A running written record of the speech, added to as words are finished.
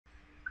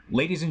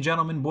Ladies and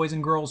gentlemen, boys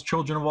and girls,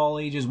 children of all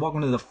ages,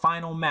 welcome to the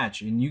final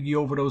match in Yuki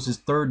Overdose's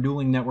third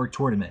Dueling Network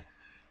tournament.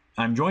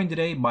 I'm joined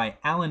today by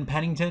Alan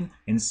Pennington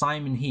and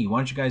Simon He. Why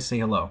don't you guys say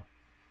hello?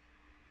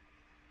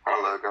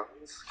 Hello,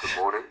 guys. Good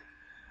morning.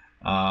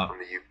 From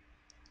the UK.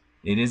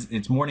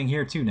 It's morning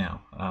here too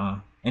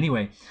now.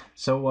 Anyway,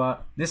 so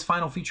this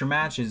final feature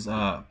match is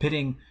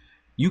pitting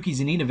Yuki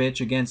Zaninovich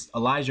against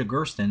Elijah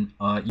Gersten.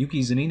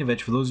 Yuki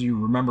Zaninovich, for those of you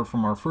who remember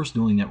from our first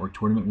Dueling Network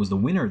tournament, was the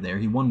winner there.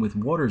 He won with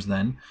Waters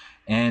then.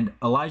 And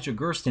Elijah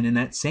Gersten in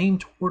that same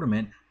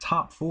tournament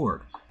top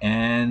four.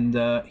 And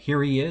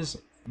here he is.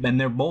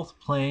 And they're both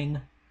playing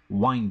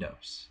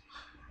YGOverdose.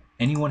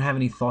 Anyone have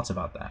any thoughts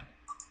about that?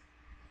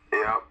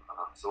 Yeah,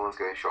 someone's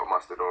getting shot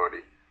mastered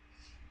already.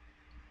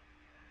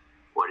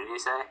 What did you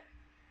say?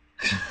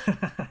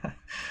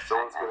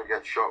 Someone's gonna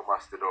get shot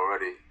mastered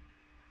already.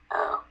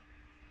 Oh.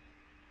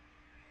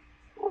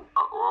 Well,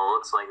 it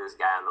looks like this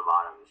guy on the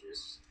bottom is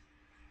just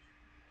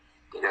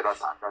getting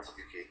shot. That's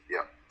Yuki.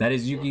 Yeah. That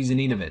is Yuki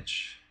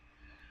Zaninovich.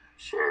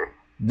 Sure.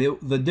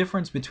 The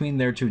difference between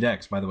their two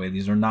decks, by the way,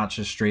 these are not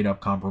just straight up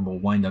comparable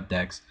wind-up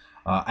decks.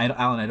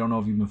 Alan, I don't know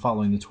if you've been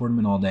following the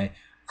tournament all day,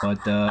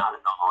 but not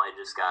at all. I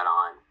just got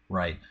on.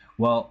 Right.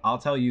 Well, I'll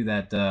tell you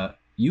that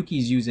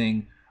Yuki's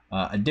using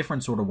a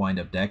different sort of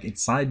wind-up deck. It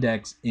side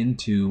decks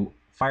into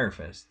Fire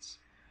Fists,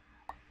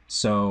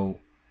 so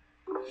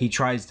he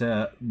tries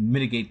to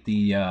mitigate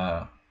the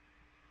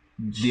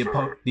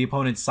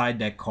opponent's side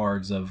deck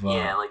cards of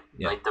like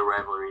the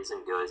Revelries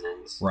and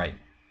Gozens. Right.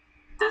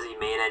 Does he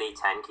main any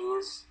 10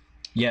 keys?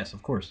 Yes,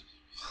 of course.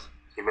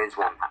 He mains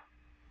one.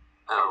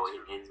 Oh, he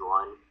mains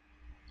one.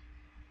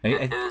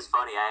 It was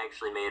funny. I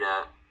actually made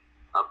a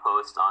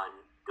post on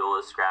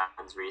Duelist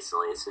Grounds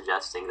recently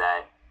suggesting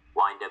that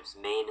windups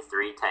main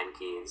 3 10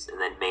 keys and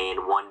then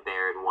main 1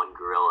 bear and 1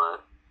 gorilla.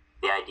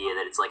 The idea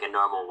that it's like a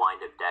normal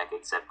windup deck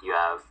except you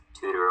have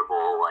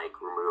tutorable like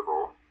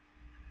removal.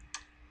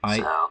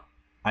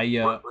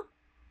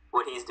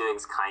 What he's doing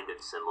is kind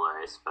of similar,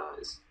 I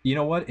suppose. You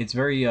know what? It's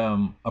very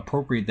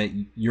appropriate that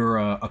you're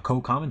a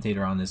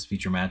co-commentator on this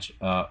feature match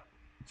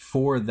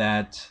for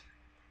that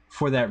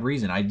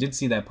reason. I did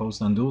see that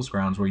post on Duelist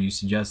Grounds where you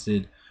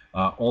suggested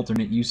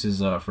alternate uses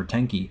for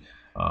Tenki.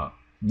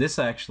 This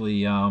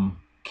actually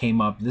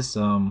came up. This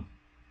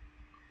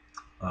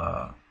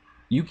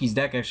Yuki's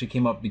deck actually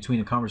came up between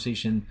a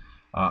conversation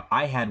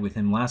I had with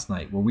him last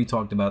night where we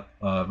talked about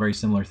a very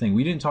similar thing.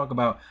 We didn't talk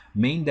about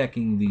main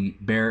decking the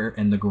bear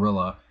and the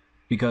gorilla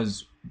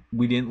because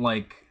we didn't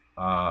like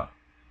the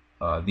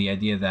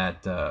idea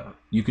that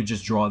you could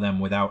just draw them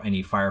without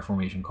any fire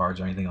formation cards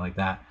or anything like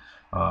that.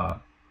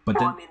 But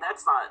I mean,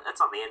 that's not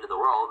the end of the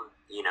world.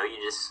 You know, you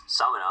just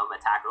summon them,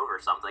 attack over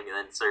something, and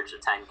then search a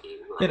 10 key.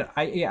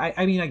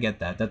 I mean, I get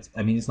that.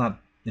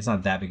 It's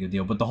not that big a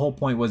deal. But the whole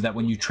point was that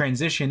when you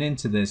transition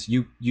into this,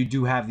 you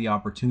do have the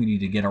opportunity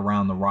to get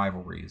around the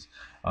rivalries,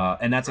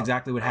 and that's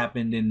exactly what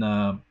happened in.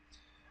 I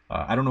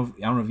don't know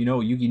if you know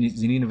Yuki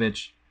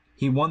Zaninovich.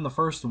 He won the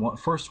first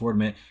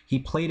tournament. He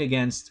played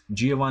against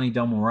Giovanni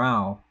Del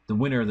Moral, the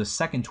winner of the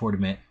second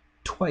tournament,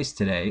 twice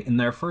today. In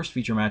their first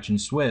feature match in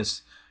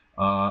Swiss,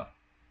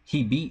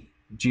 he beat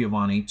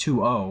Giovanni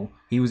 2-0.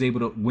 He was able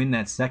to win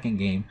that second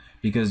game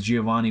because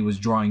Giovanni was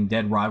drawing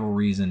dead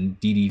rivalries and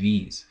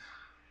DDVs.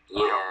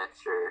 Yeah,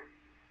 sure.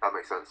 That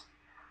makes sense.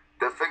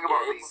 The thing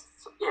about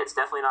it's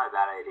definitely not a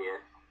bad idea.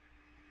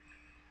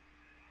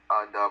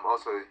 And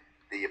also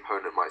the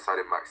opponent might side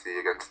in Maxi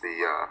against the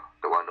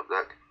wind-up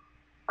deck,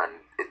 and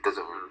it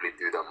doesn't really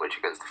do that much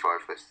against the Fire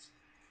Fists.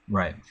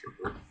 Right.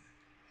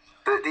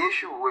 The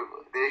issue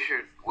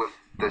with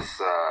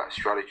this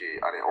strategy,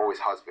 and it always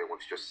has been,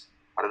 with just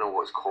I don't know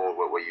what it's called,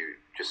 where you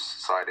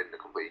just side in a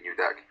completely new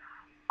deck.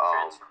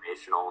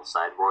 Transformational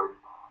sideboard.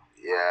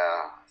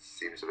 Yeah,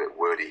 seems a bit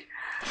wordy.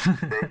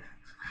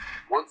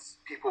 Once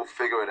people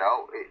figure it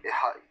out,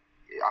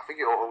 I think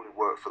it'll only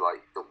work for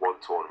like the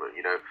one tournament.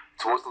 You know,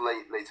 towards the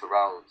later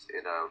rounds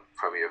in a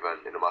premier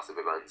event, in a massive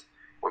event,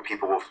 when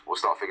people will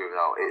start figuring it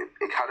out,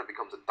 it kind of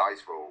becomes a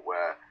dice roll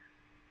where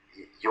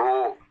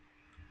you're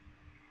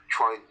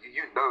trying.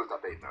 You know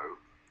that they know,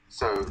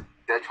 so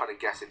they're trying to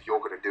guess if you're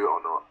going to do it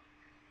or not.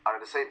 And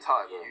at the same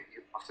time,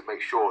 you have to make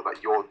sure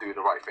that you're doing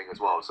the right thing as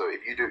well. So if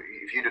you do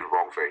the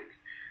wrong thing,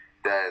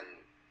 then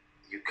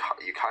you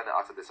kind of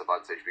at a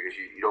disadvantage because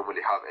you don't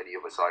really have any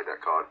other side deck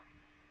card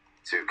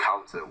to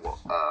counter what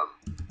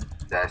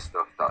their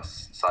stuff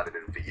that's sided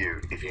in for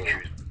you if you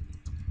choose.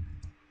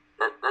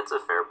 That's a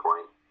fair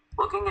point.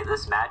 Looking at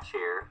this match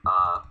here,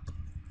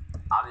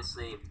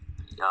 obviously,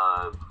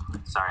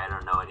 sorry, I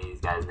don't know any of these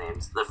guys'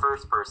 names. The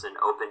first person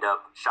opened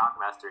up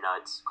Shockmaster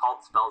Nuts,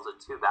 called spells with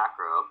 2 back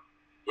row.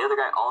 The other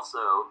guy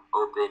also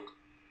opened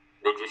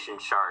Magician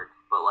Shark,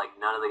 but like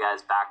none of the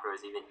guys' back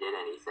rows even did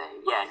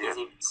anything. Yeah, and he's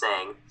even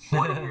saying,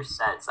 "What are your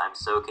sets? I'm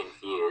so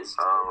confused."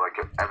 Like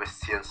an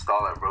MST and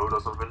Starlight Road or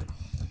something.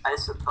 I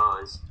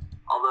suppose.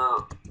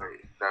 Although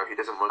no, he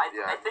doesn't want.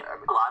 I think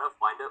a lot of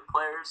wind-up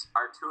players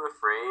are too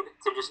afraid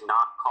to just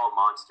not call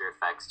monster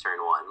effects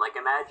turn 1. Like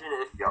imagine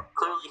if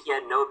clearly he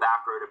had no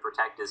back row to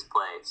protect his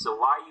play. So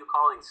why are you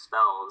calling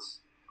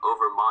spells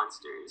over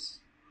monsters.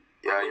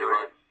 Yeah, you're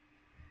right.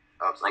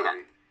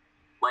 Absolutely.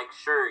 Like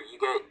sure,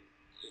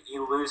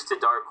 you lose to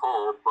Dark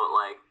Hole, but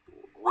like,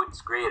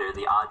 what's greater,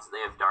 the odds that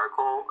they have Dark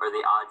Hole or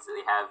the odds that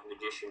they have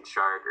Magician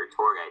Shark or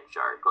Torguide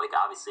Shark? Like,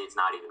 obviously, it's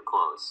not even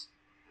close.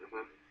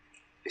 Mm-hmm.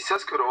 He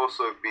says could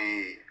also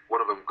be one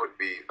of them could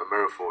be a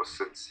Mirror Force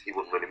since he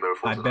wouldn't really Mirror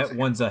Force. I bet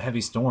one's a Heavy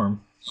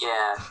Storm.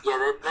 Yeah,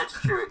 that's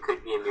true. It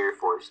could be a Mirror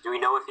Force. Do we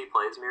know if he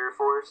plays Mirror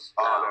Force?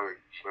 Oh, no,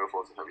 Mirror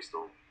Force and Heavy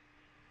Storm.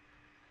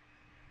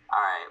 All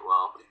right,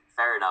 well,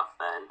 fair enough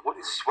then. What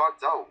did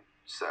Swagged Out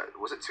said?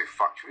 Was it 2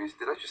 factories?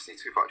 Did I just see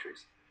 2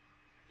 factories?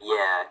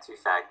 Yeah, 2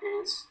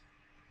 factories.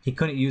 He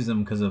couldn't use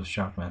them because of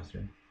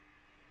Shockmaster.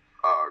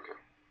 Oh, okay.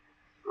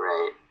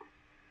 Right.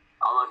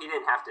 Although he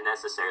didn't have to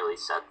necessarily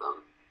set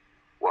them.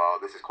 Wow,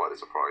 this is quite a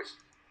surprise.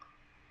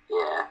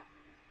 Yeah.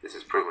 This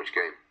is pretty much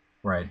game.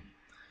 Right.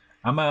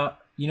 I'm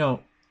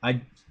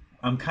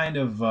kind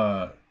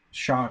of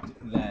shocked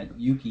that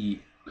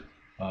Yuki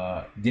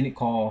didn't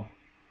call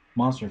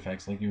monster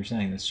effects like you were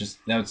saying.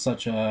 That was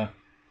such a...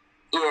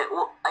 Yeah,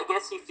 well, I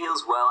guess he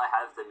feels, well, I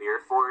have the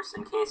Mirror Force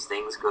in case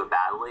things go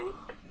badly.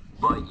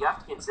 But you have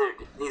to consider,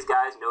 these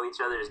guys know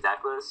each other's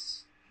deck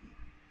lists.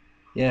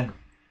 Yeah.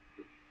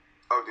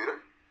 Oh, do they?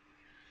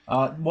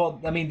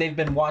 Well, I mean, they've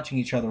been watching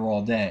each other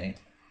all day.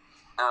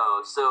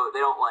 Oh, so they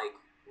don't, like,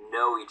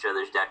 know each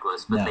other's deck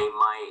lists, but No. they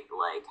might,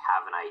 like,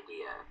 have an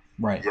idea.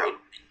 Right. Yeah.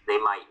 They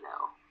might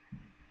know.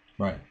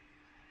 Right.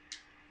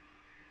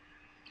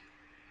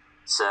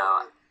 So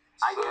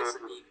I guess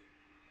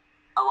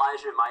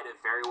Elijah might have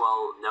very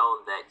well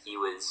known that he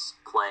was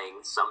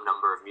playing some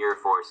number of Mirror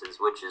Forces,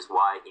 which is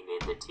why he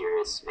made the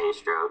Tyrus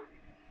Maestro.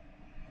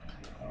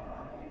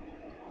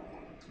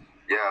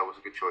 Yeah, it was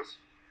a good choice.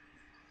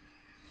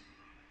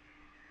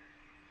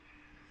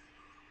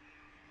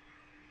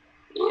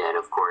 Yeah, and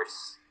of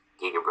course,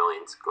 Giga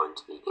Brilliant's going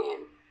to be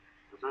game.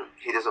 Mm-hmm.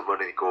 He doesn't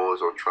run any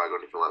cores or drag or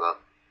anything like that.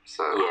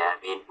 So yeah, I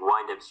mean,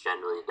 windups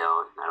generally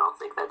don't. I don't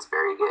think that's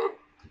very good.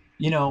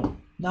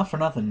 Not for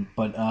nothing,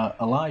 but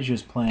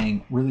Elijah's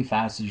playing really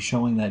fast. He's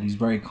showing that he's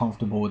very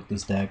comfortable with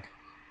this deck.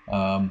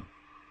 Yeah,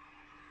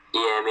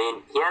 I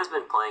mean, he has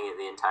been playing it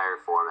the entire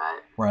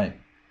format. Right.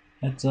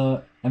 That's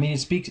I mean, it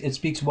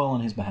speaks well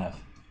on his behalf.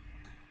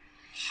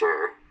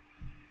 Sure.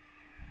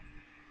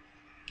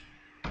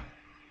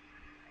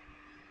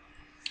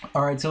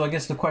 All right, so I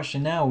guess the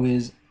question now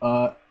is,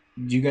 do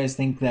you guys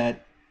think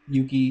that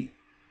Yuki...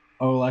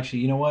 Oh, well, actually,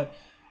 you know what?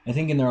 I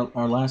think in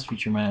our last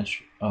feature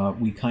match,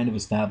 we kind of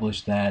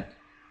established that,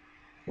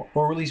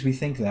 or at least we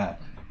think that...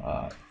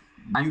 I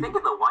think in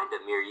the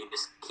wind-up mirror, you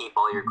just keep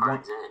all your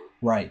cards in.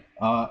 Right.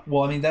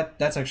 Well, I mean,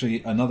 that's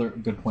actually another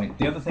good point.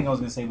 The other thing I was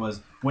going to say was,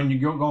 when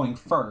you're going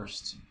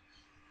first,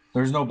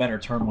 there's no better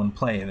turn 1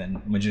 play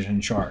than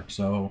Magician Shark,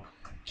 so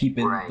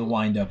keeping the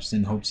wind-ups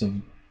in hopes of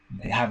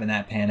having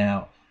that pan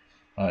out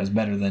is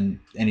better than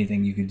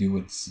anything you could do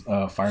with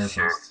Fire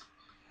Fist.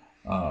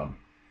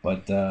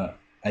 But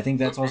I think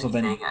that's also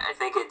been... I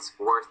think it's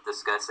worth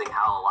discussing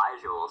how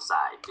Elijah will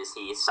side. Does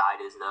he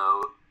side as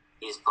though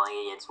he's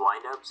playing against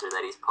windups or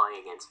that he's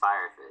playing against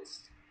Fire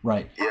Fist?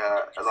 Right.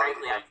 Yeah.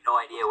 Frankly, I have no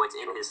idea what's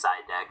in his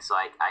side deck, so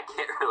I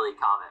can't really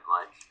comment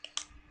much.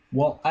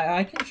 Well,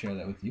 I can share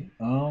that with you.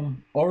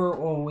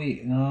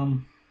 Wait.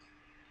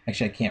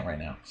 Actually, I can't right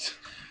now.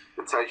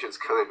 The tension's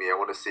killing me. I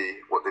want to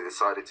see what they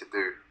decided to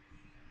do.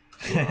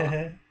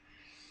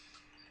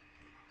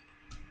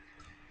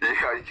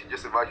 Yeah, you can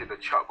just imagine the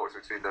chat box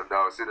between them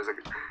now. As soon as a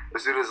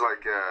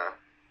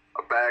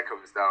bear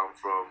comes down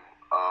from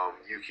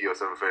Yuki or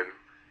something,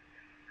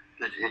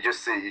 you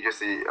just see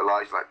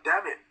Elijah like,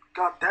 damn it,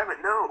 god damn it,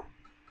 no.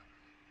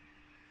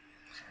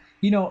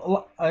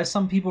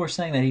 Some people are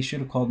saying that he should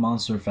have called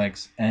monster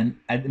effects, and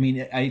I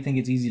mean, I think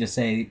it's easy to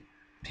say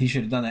he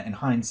should have done that in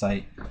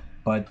hindsight,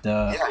 but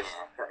yes,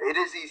 it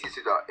is easy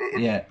to do.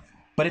 Yeah,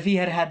 but if he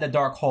had had the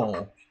Dark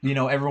Hole,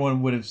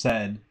 everyone would have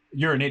said,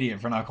 "You're an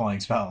idiot for not calling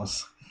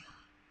spells."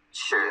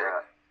 Sure.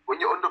 Yeah.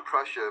 When you're under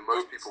pressure,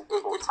 most people...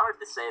 It's hard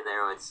to say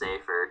there what's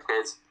safer,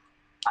 because,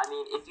 I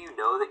mean, if you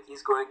know that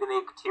he's going to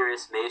make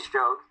Tyrus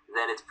Maestroke,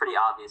 then it's pretty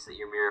obvious that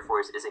your Mirror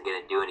Force isn't going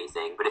to do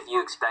anything. But if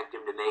you expect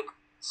him to make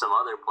some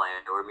other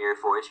play, or Mirror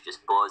Force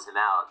just blows him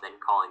out, then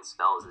calling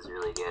spells is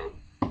really good.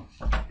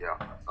 Yeah,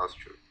 that's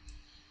true.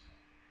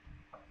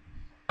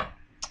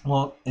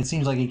 Well, it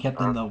seems like he kept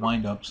in the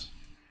wind-ups.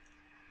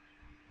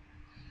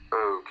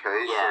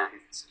 Okay. Yeah,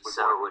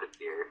 so it would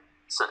appear.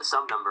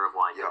 Some number of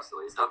wind-ups at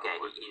least. Okay,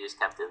 he just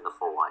kept in the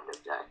full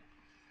wind-up deck.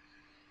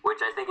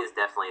 Which I think is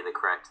definitely the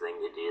correct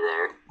thing to do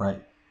there. Right.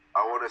 I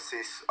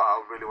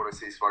really want to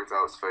see Swagged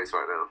Out's face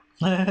right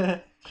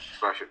now.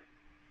 Smash it.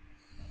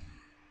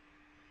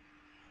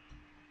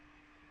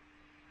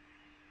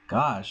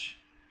 Gosh.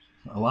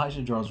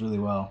 Elijah draws really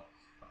well.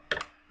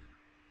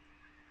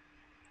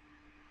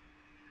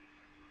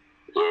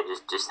 Yeah,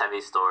 just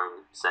Heavy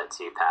Storm set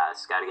 2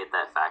 pass. Got to get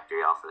that factory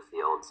off the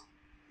field.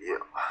 Yeah.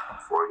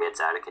 Before it gets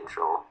out of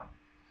control.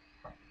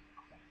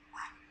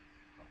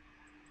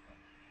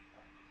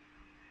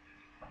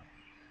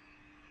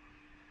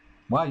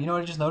 Wow, you know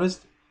what I just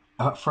noticed?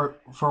 For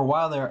a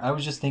while there, I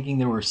was just thinking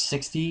there were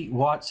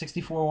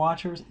 64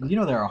 watchers. You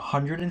know, there are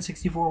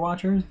 164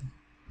 watchers.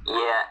 Yeah,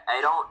 I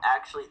don't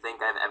actually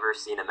think I've ever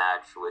seen a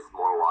match with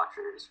more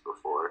watchers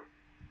before.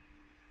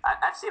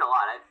 I've seen a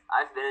lot.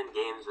 I've been in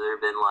games where there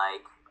have been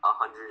like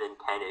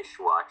 110-ish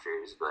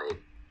watchers, but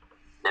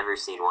never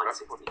seen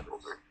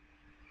 164.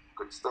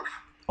 Good stuff.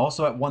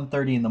 Also at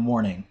 1:30 in the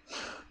morning.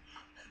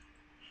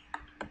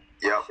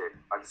 Yep, Sure.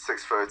 and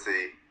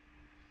 6:30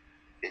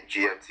 in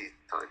GMT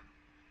time.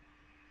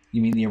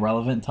 You mean the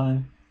irrelevant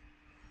time?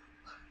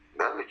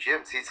 No,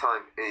 GMT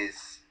time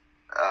is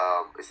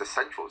the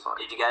central time.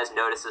 Did you guys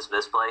notice this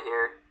misplay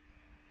here?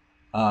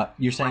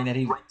 You're saying that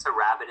he went to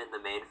Rabbit in the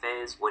main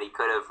phase when he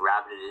could have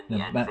Rabbited in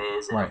the end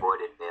phase and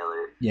avoided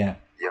failure. Yeah.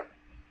 Yep.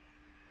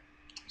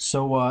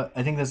 So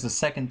I think that's the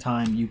second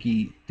time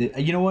Yuki did.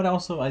 You know what?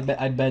 Also, I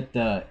bet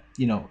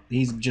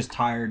he's just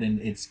tired and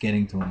it's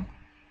getting to him.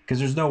 Because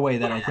there's no way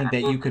that I think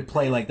that you could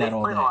play like that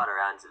all day. They've played a lot of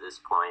rounds at this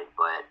point,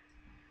 but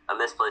a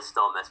misplay is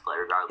still a misplay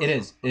regardless. It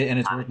is, and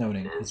it's worth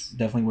noting. It's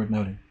definitely worth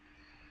noting.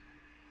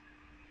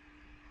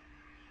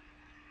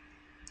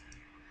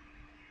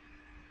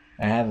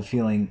 I have a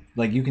feeling,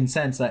 like, you can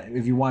sense that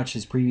if you watch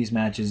his previous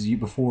matches,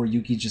 before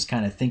Yuki's just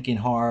kind of thinking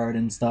hard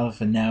and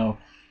stuff, and now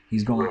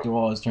he's going through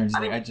all his turns.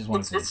 I just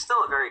want to say it's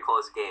still a very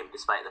close game,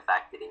 despite the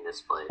fact that he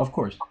misplayed. Of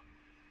course.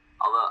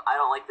 Although I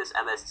don't like this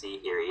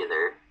MST here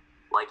either.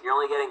 Like, you're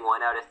only getting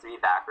 1 out of 3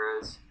 back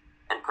rows.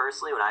 And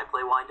personally, when I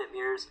play Wind Up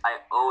Mirrors, I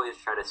always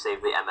try to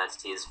save the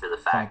MSTs for the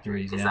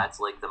factory, because that's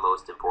like the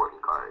most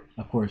important card.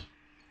 Of course.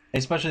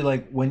 Especially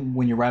like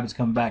when your rabbits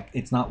come back,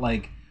 it's not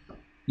like,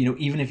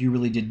 even if you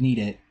really did need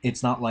it,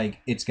 it's not like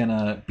it's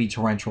gonna be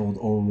torrential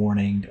or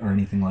warninged or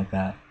anything like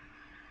that.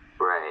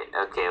 Right.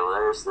 Okay. Well,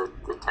 there's the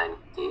 10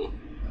 key,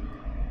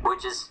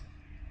 which is,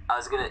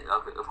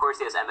 of course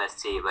he has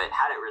MST, but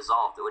had it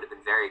resolved, it would have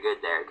been very good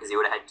there, because he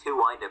would have had 2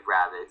 wind-up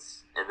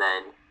rabbits, and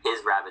then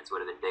his rabbits would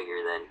have been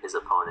bigger than his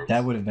opponent's.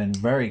 That would have been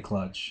very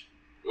clutch.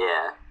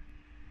 Yeah.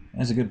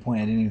 That's a good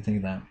point. I didn't even think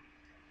of that.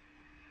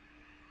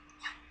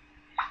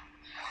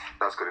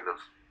 That's good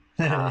enough.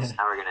 So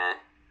now we're gonna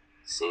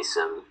see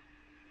some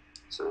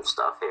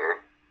stuff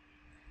here.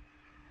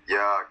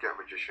 Yeah, get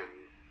Magician,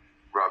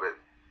 Rabbit,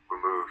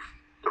 remove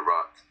the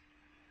rat.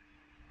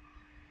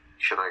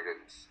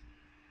 Shenanigans.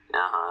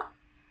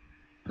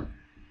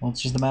 Well,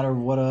 it's just a matter of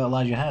what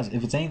Elijah has.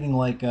 If it's anything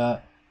like,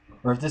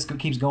 or if this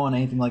keeps going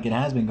anything like it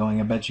has been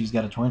going, I bet she's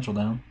got a torrential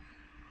down.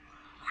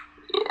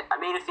 Yeah, I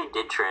mean, if he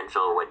did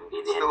torrential, it wouldn't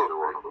be the end of the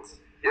world.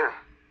 Yeah.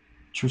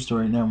 True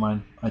story. Never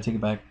mind. I take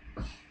it back.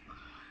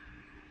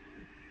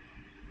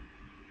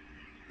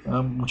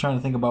 I'm trying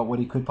to think about what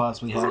he could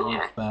possibly have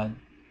that's bad.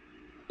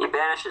 He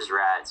banishes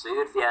rat, so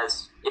even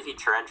if he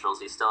torrentials,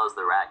 he still has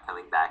the rat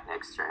coming back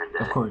next turn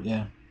to of course,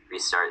 yeah.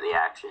 restart the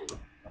action.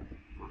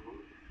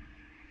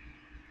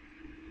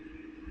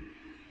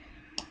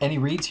 Any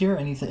reads here?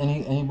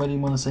 Anybody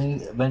want to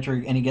say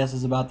venture any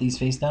guesses about these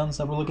face downs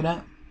that we're looking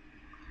at?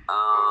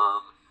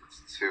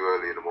 It's too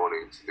early in the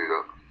morning to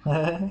do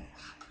that.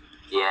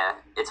 Yeah,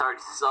 it's hard.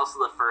 This is also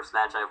the first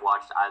match I've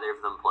watched either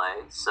of them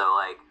play, so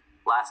like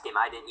last game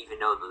I didn't even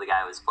know that the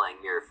guy was playing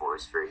Mirror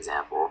Force, for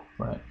example.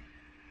 Right.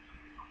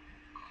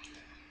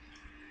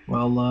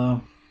 Well,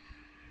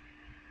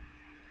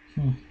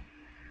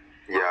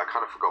 Yeah, I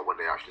kind of forgot when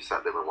they actually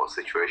set them and what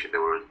situation they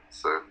were in,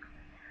 so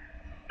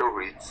no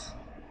reads.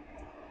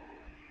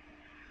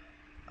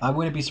 I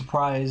wouldn't be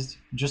surprised,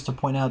 just to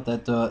point out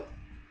that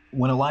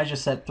when Elijah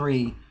set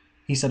 3,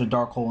 he set a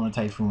Dark Hole and a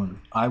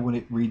Typhoon. I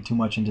wouldn't read too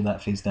much into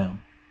that face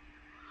down.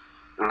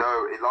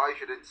 No,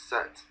 Elijah didn't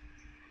set.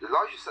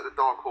 Elijah set the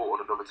Dark Hole on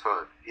another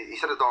turn. He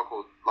set a Dark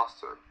Hole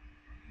last turn.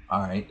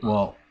 All right.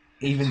 Well,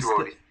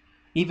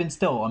 even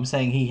still, I'm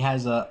saying he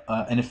has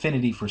an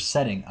affinity for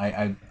setting.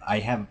 I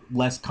have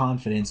less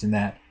confidence in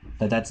that.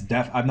 That's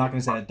I'm not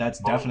going to say that that's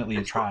definitely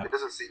a trap. It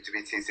doesn't seem to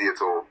be TT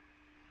at all.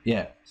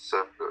 Yeah.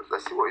 So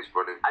let's see what he's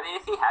running. I mean,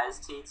 if he has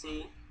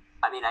TT,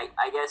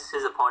 I guess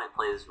his opponent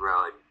plays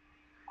Road,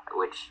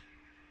 which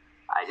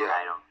I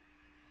don't.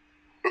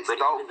 It's but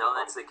even though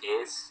that's the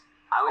case,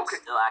 I would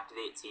still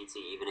activate TT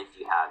even if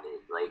you have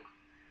it, like,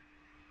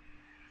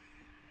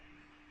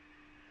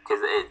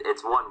 because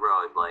it's one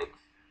Road, like,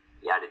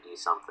 you got to do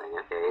something.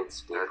 Okay,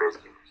 it's deep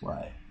prison.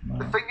 Right.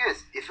 The thing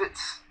is, if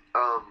it's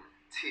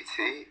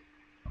TT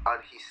and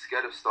he's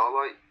scared of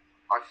Starlight,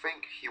 I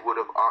think he would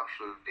have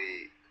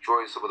actually,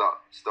 during some of that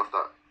stuff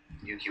that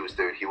Yuki was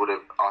doing, he would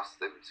have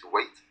asked him to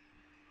wait.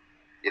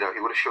 He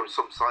would have shown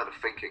some sign of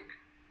thinking,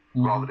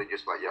 rather than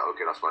just like, yeah,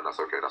 okay, that's fine, that's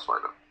okay, that's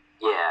fine.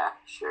 Yeah,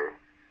 sure.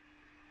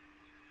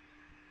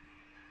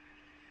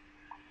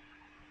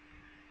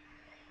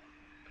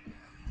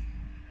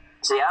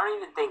 See, I don't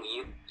even think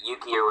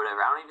Yuki or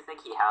whatever, I don't even think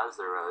he has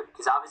the Road,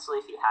 because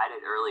obviously if he had it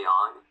early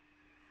on,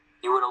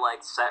 he would have like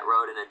set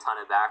Road in a ton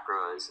of back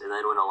rows, and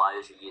then when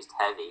Elijah used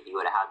Heavy, he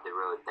would have had the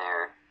Road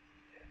there.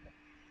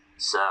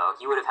 So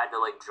he would have had to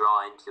like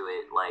draw into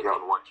it like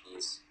in one of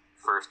these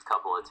first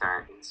couple of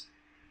turns.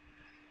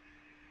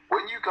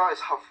 When you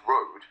guys have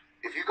Road,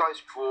 if you guys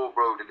draw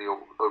Road in the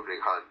opening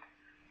hand,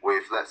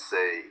 with, let's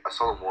say, a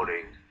solemn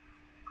warning,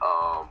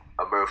 a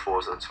mirror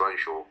force, and a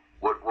torrential,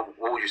 what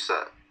would you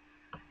set?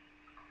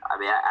 I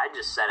mean, I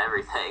just said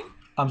everything.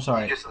 I'm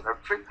sorry. You just said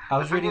everything. I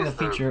was reading the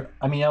feature.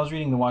 I was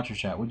reading the Watcher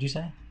chat. What'd you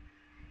say?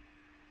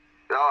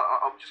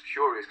 I'm just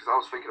curious because I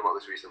was thinking about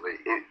this recently.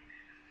 I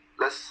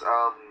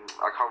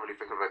can't really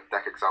think of a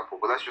deck example,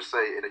 but let's just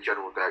say in a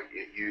general deck,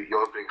 your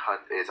opening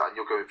hand is, and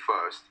you're going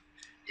first.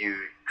 You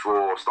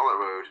draw Starlight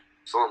Road,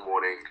 Solemn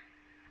Warning,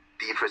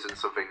 Deprison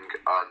something,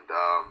 and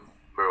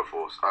Mirror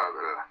Force,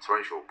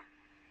 Torrential.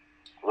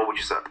 What would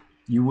you set?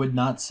 You would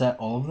not set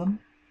all of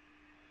them?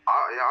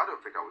 I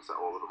don't think I would set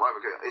all of them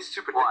either. It's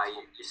super. Why?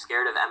 You're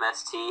scared of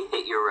MST?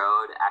 Hit your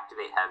road,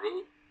 activate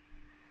heavy?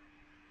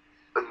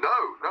 No,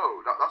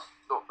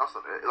 that's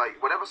not it.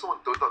 Like, whenever someone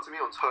does that to me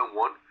on turn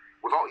 1,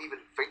 without even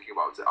thinking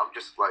about it, I'm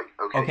just like,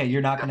 okay,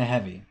 you're not going to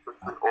heavy. Or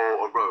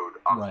a road,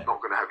 I'm right. not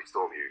going to heavy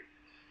storm you.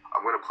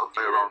 I'm going to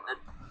play around.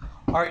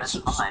 All right, that's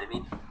fine. I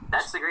mean,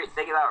 that's the great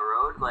thing about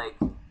road. Like,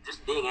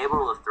 just being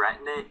able to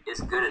threaten it is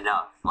good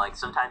enough. Like,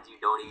 sometimes you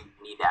don't even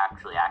need to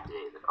actually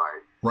activate the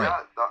card. Right.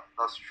 Yeah,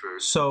 that's true.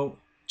 So,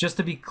 just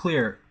to be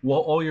clear,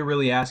 all you're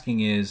really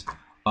asking is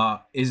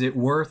it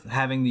worth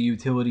having the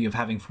utility of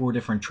having 4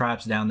 different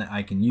traps down that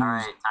I can use? All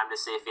right, time to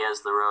see if he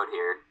has the road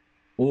here.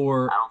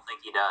 Or I don't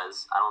think he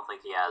does. I don't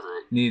think he has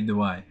it. Neither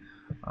do I.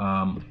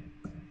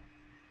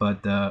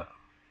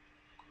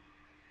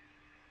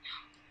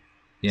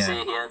 Yeah. See,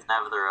 he doesn't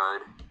have the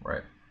road.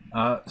 Right.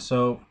 What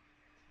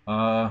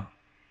I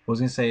was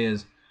gonna say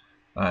is,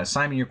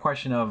 Simon, your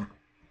question of,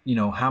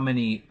 how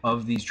many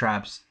of these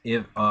traps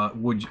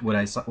would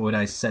I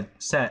set?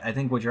 I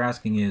think what you're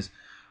asking is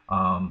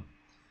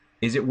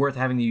it worth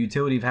having the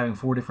utility of having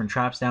 4 different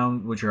traps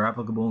down, which are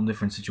applicable in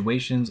different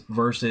situations,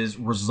 versus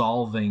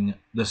resolving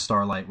the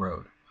Starlight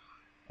Road?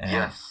 And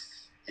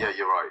yes. Yeah,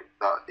 you're right.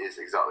 That is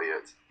exactly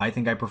it. I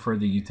think I prefer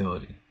the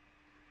utility.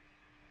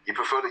 You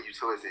prefer the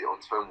utility on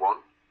turn 1?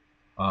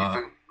 You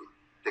think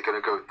they're going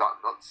to go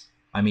that nuts?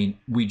 I mean,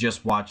 we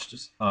just watched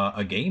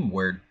a game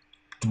where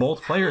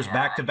both players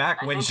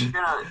back-to-back I think you're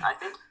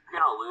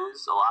gonna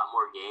lose a lot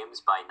more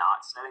games by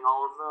not setting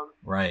all of them.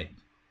 Right.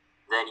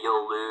 Then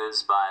you'll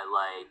lose by,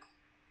 like...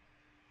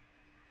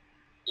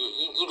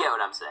 You get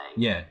what I'm saying.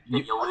 Yeah.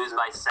 You'll lose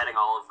by setting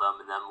all of them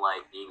and then,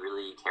 like, being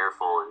really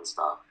careful and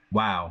stuff.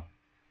 Wow.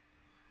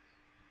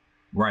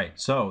 Right.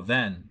 So,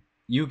 then,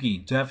 Yuki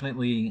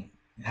definitely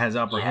has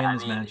upper hand in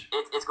this match.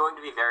 It's going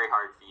to be very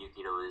hard for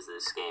Yuki to lose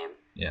this game.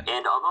 Yeah.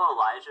 And although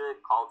Elijah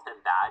called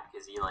him bad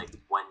because he, like,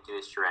 went to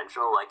his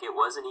torrential, like, it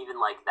wasn't even,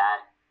 like,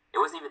 that... It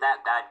wasn't even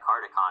that bad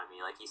card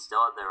economy. Like, he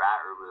still had the rat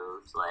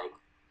removed, like...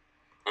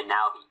 And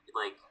now he,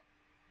 like...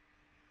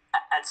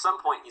 At some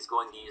point, he's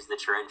going to use the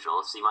torrential,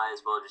 so you might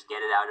as well just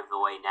get it out of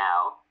the way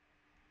now.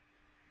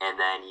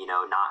 And then,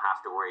 not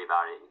have to worry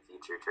about it in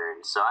future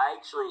turns. So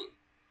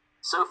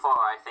so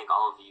far, I think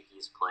all of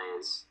Yuki's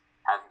plays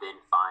have been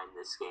fine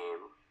this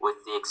game,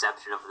 with the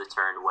exception of the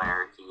turn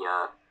where he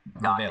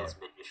got his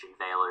Magician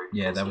Veiler.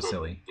 Yeah, that was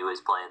silly. Do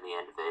his play in the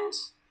end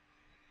phase.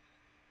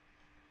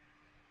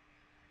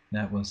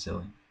 That was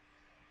silly.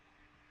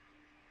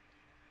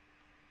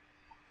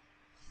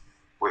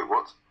 Wait,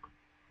 what?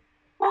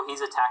 Well,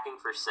 he's attacking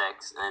for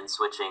 6 and then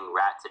switching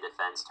rat to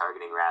defense,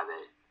 targeting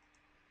rabbit.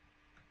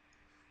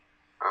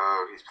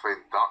 Oh, he's playing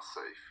that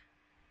safe.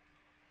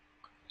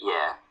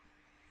 Yeah.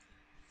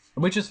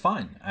 Which is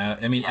fine.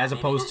 As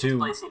opposed to... His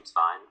play seems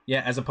fine.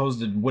 Yeah, as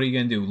opposed to, what are you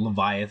going to do?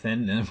 Leviathan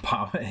and then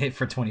pop a hit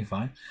for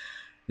 25?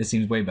 This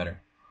seems way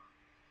better.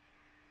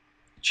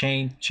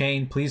 Chain,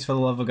 please, for the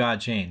love of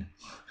God, chain.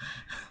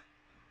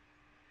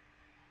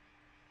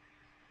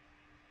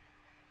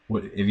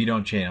 If you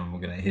don't chain, I'm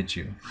going to hit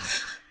you.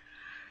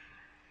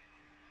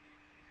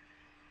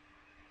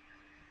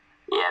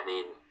 Yeah,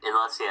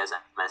 unless he has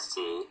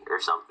MST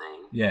or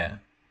something. Yeah.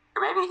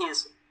 Or maybe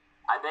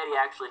I bet he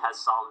actually has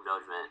Solemn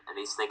Judgment, and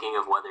he's thinking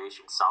of whether he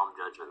should Solemn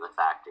Judgment the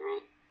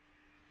factory.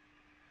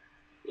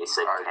 He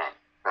said, I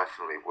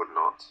definitely would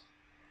not.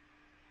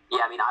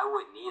 Yeah, I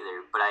wouldn't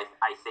either, but I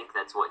think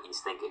that's what he's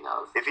thinking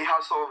of. If he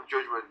has Solemn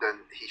Judgment, then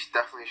he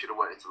definitely should have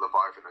went into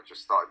Leviathan and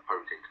just started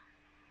poking.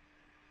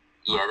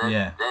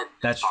 Yeah,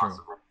 that's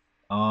possible.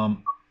 True.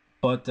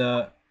 But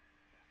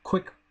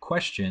quick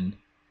question: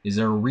 is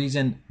there a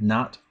reason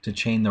not to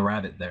chain the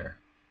rabbit there?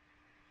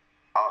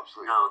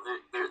 Absolutely. No,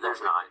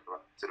 there's not.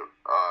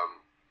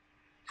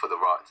 For the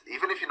rat,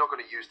 even if you're not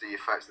going to use the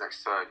effects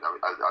next turn,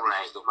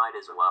 right, you might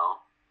as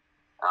well.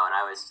 Oh, and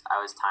I was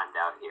timed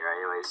out here.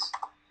 I always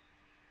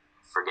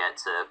forget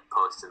to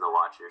post in the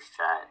Watchers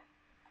chat.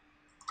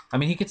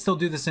 He could still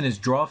do this in his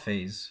draw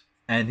phase,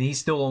 and he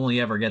still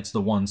only ever gets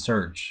the 1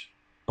 search.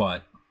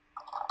 But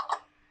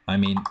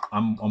I'm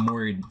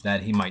worried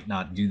that he might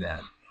not do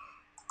that.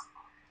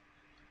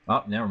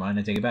 Oh, never mind.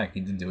 I take it back. He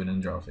didn't do it in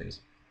the draw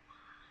phase.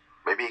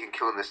 Maybe he can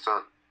kill him this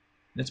turn.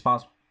 It's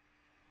possible.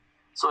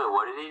 So wait,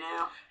 what did he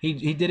do?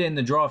 He did it in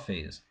the draw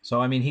phase.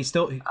 So he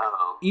still.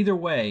 Oh. Either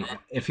way,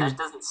 if he was, that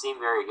doesn't seem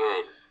very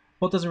good.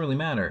 Well, it doesn't really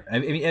matter. I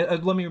mean,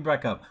 let me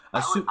back up. I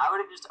would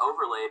have just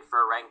overlaid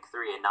for a rank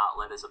 3 and not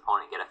let his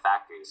opponent get a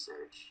factory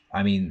search.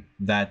 I mean,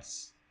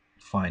 that's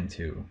fine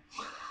too.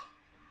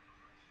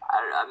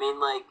 I mean,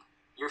 like,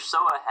 you're so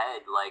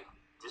ahead, like,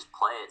 just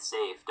play it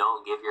safe.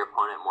 Don't give your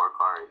opponent more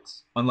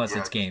cards. Unless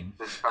it's game.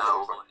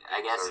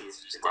 I guess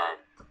he's just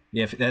dead.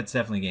 Yeah, that's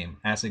definitely game.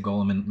 Acid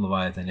Golem and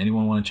Leviathan.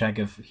 Anyone want to check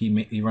if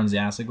he runs the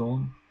Acid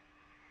Golem?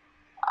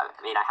 I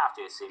mean, I have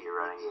to assume you're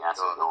running the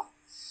Acid Golem.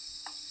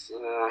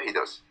 He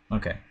does.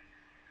 Okay.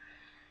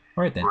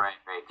 All right then. Right,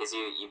 because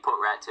you put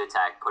Rat to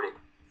attack, put it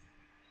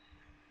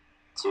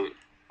to...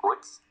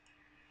 What's...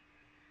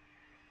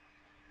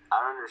 I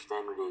don't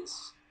understand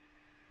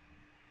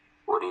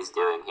what he's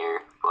doing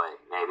here, but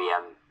maybe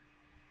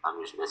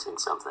I'm just missing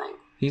something.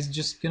 He's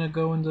just gonna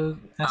go into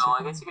Acid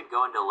I guess he could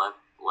go into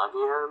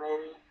Levier,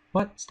 maybe?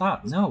 What?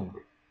 Stop. No.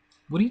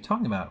 What are you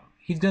talking about?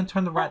 He's gonna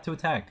turn the Rat to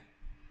attack.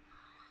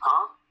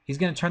 Huh? He's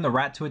gonna turn the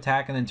Rat to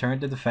attack and then turn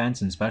it to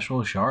defense and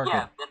special Shark.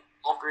 Yeah, then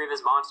all 3 of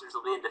his monsters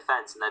will be in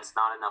defense, and that's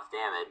not enough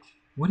damage.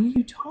 What are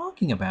you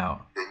talking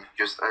about? Then you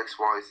just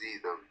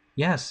XYZ them.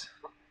 Yes.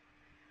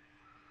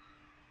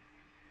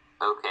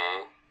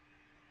 Okay.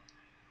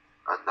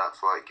 And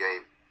that's like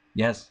game.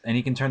 Yes, and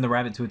he can turn the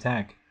rabbit to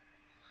attack.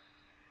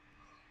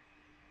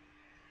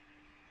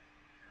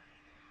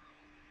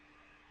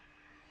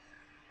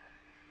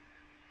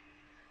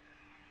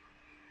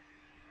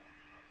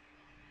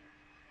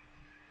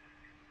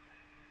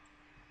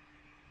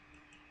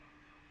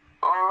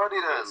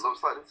 Alrighty then,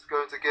 looks like it's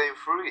going to game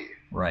 3.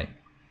 Right.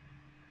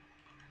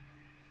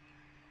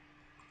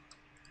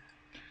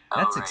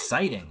 That's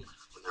exciting.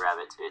 The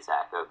rabbit to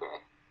attack,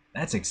 okay.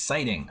 That's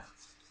exciting.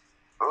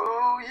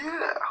 Oh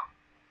yeah.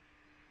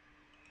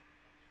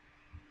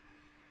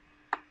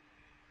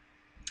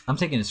 I'm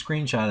taking a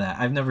screenshot of that.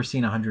 I've never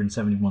seen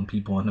 171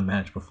 people in a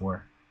match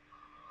before.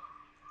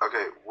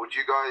 Okay, would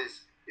you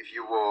guys, if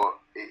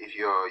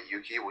you're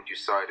Yuki, would you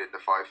side in the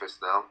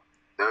Firefist now,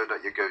 knowing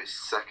that you're going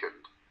second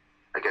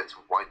against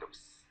windups?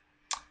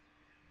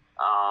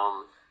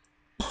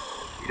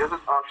 He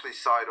doesn't actually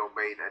side or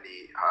main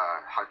any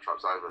hand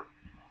traps either.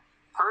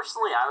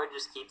 Personally, I would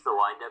just keep the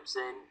windups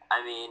in.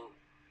 I mean,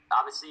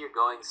 obviously you're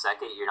going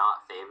second, you're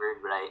not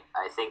favored, but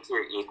I think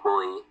you're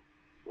equally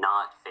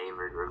not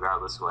favored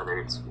regardless of whether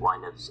it's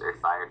windups or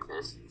Fire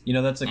Fist. You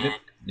know, that's a good...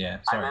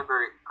 Yeah, sorry. I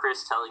remember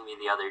Chris telling me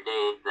the other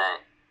day that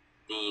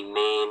the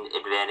main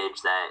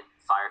advantage that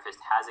Fire Fist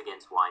has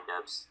against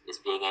windups is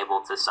being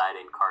able to side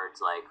in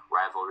cards like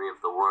Rivalry of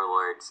the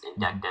Warlords and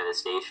Deck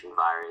Devastation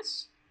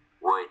Virus,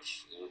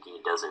 which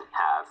Yuki doesn't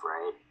have,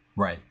 right?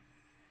 Right.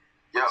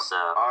 Yeah, so,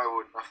 I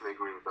would definitely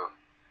agree with that.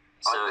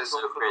 So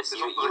Chris,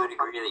 you would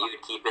agree that you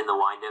would keep in the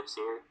windups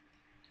here?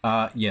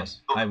 Yes,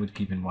 I would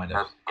keep in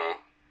windups. Okay.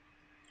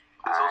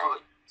 There's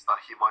also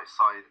that he might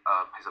side,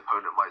 his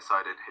opponent might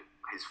side in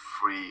his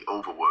free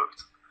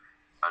overworked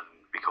and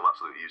become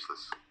absolutely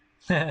useless.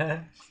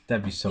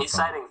 That'd be so He's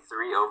fun. citing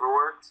 3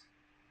 overworked?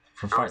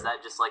 For or is that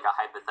just like a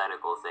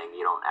hypothetical thing?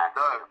 You don't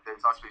actually... No,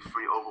 there's actually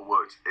 3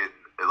 overworked in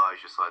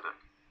Elijah's side deck.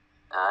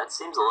 It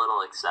seems a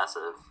little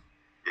excessive.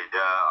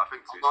 Yeah, I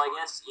think so. Well, I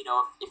guess, you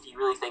know, if you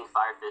really think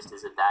Fire Fist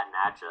is a bad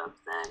matchup,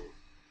 then...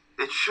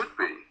 It should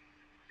be.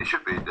 It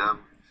should be.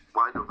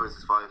 Windup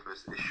versus Fire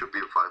Fist, it should be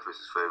in Fire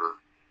Fist's favour.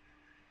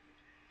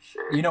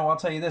 Sure. You know, I'll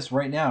tell you this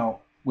right now.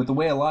 With the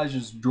way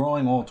Elijah's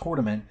drawing all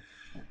tournament,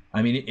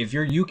 I mean, if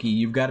you're Yuki,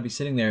 you've got to be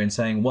sitting there and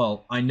saying,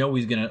 well, I know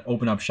he's going to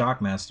open up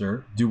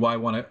Shockmaster. Do I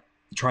want to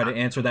try to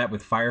answer that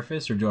with Fire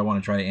Fist, or do I want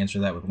to try to answer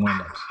that with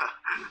windups?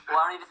 Well,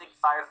 I don't even think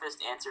Fire Fist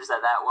answers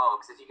that well,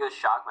 because if you go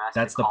Shockmaster,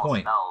 that's the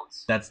point.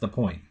 Spells. That's the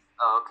point.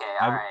 Oh,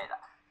 okay, alright.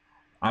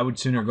 I would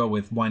sooner go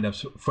with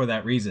windups for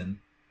that reason.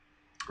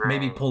 Right.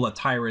 Maybe pull a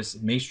Tyrus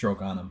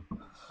Maestroke on him.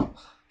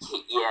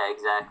 Yeah,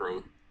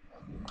 exactly.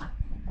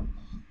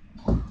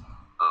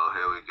 Oh,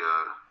 here we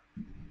go.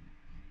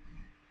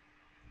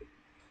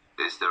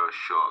 Is there a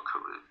shark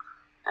coming?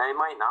 He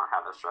might not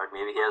have a shark.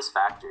 Maybe he has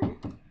Factory.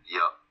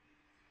 Yep.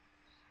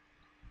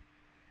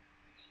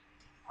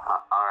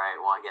 Alright,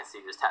 well, I guess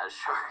he just has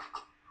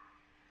shark.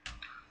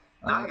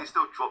 No, he can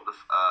still drop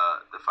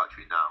the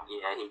factory now.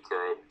 Yeah, he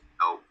could.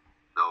 No,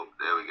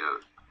 there we go.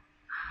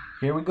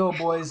 Here we go,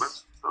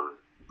 boys.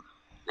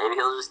 Maybe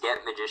he'll just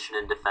get Magician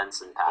in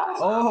defense and pass.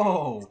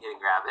 Oh! He's gonna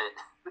grab it.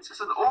 This is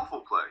an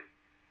awful play.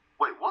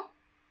 Wait, what?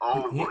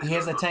 Oh, he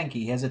has a tanky.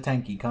 He has a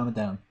tanky. Calm it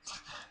down.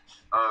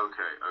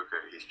 Okay.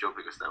 He's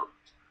jumping us now.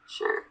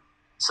 Sure.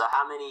 So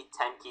how many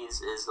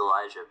Tenkis is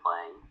Elijah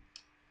playing?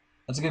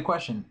 That's a good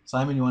question.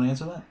 Simon, you want to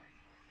answer that?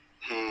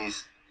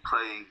 He's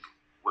playing...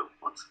 Wait,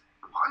 what?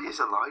 Why is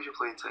Elijah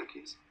playing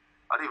tankies?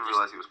 I didn't even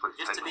realize he was playing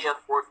Just tankies. to be a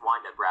 4th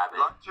wind-up rabbit.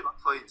 Elijah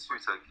playing 2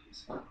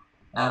 tankies.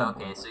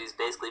 Okay, so he's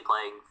basically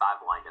playing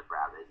 5 wind-up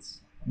rabbits.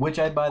 Which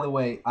by the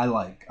way, I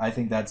like. I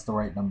think that's the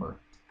right number.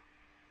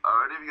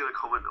 Are any of you going to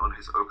comment on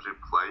his opening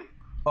play?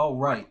 Oh,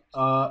 right.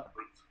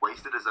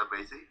 Wasted as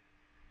M80?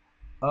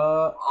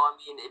 Well, I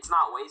mean, it's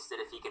not wasted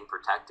if he can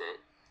protect it.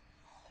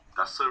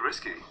 That's so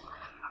risky.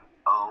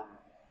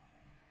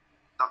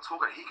 That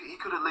Torga, he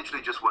could have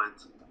literally just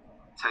went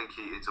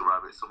Tenki into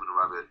rabbit, summon a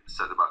rabbit,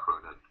 set the back row,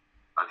 and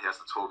he has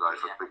the tour guide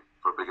for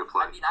a bigger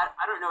play. I mean,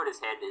 I don't know what his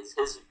hand is.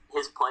 His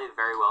play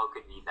very well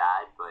could be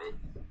bad, but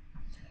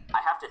I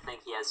have to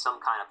think he has some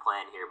kind of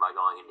plan here by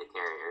going into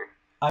carrier.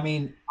 I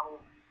mean,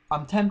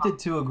 I'm tempted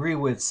to agree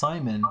with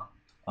Simon,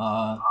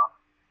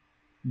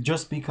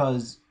 just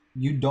because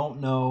you don't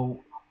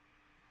know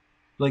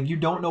what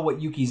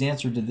Yuki's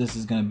answer to this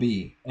is going to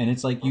be, and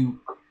it's like you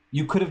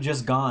could have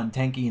just gone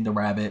Tenki into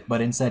rabbit,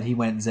 but instead he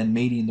went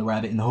Zenmaity into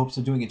rabbit in the hopes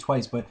of doing it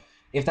twice. But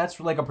if that's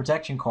like a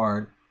protection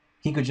card,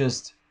 he could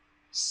just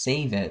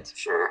save it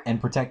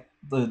and protect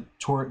the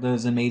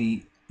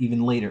Zenmaity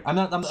even later. I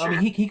mean,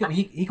 he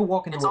could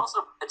walk into. It's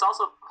also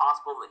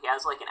possible that he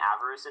has like an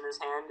avarice in his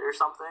hand or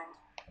something,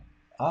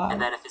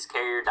 and then if his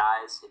carrier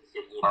dies,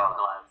 he'll have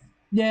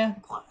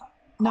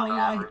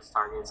avarice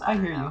targets. I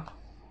hear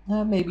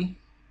you. Maybe.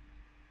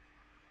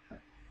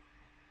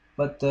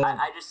 But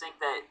I just think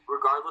that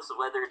regardless of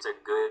whether it's a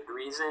good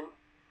reason,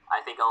 I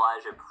think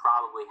Elijah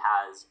probably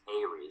has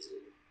a reason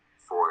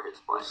for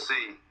his play.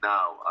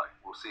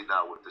 We'll see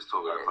now with this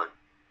tour guide play.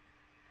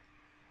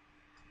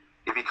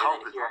 If he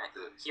can't protect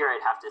it, here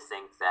I'd have to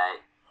think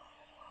that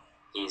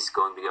he's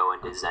going to go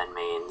into Zen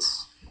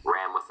mains,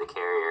 ram with the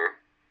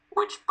carrier,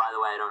 which, by the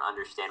way, I don't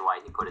understand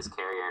why he put his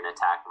carrier in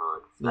attack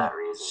mode for that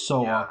reason.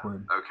 So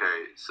awkward.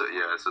 Okay, so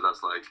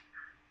that's like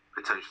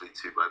potentially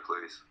 2 bad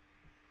plays.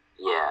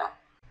 Yeah.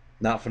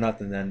 Not for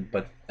nothing then,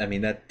 but I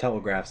mean that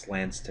telegraphs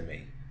Lance to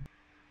me.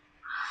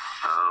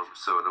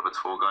 So another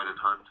tour guide in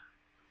hand.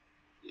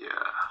 Yeah.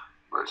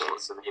 Okay,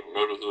 so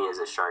maybe he is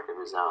a shark of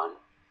his own.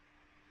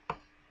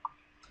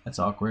 That's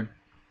awkward.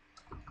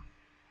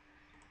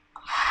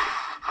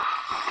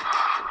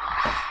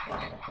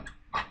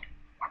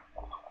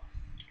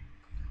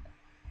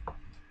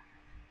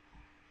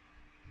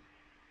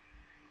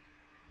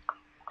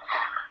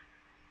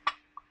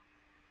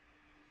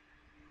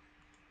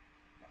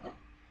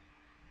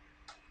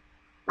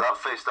 That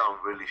face down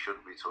really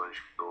shouldn't be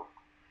torrential.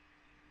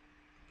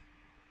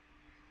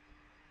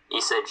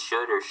 You said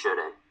should or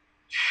shouldn't?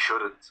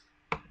 Shouldn't.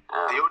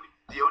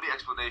 The only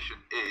explanation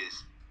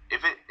is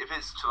if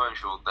it's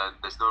torrential, then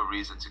there's no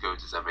reason to go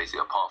to Zenmaity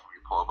apart from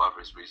your Paul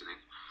Avarice reasoning.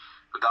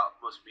 But that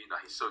must mean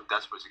that he's so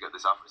desperate to get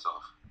this Avarice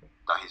off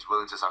that he's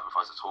willing to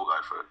sacrifice a tour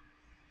guide for it.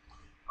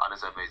 And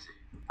it's Zenmaity.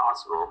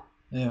 Possible.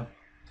 Yeah.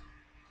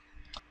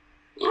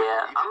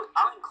 Yeah,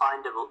 I'm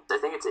inclined to.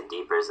 I think it's a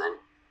D prison.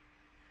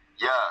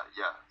 Yeah.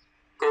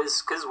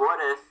 Because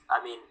what if, I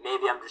mean,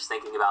 maybe I'm just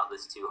thinking about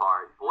this too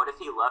hard, but what if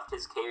he left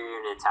his carrier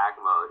in attack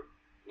mode,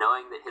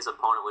 knowing that his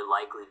opponent would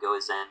likely go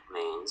Zen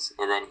mains,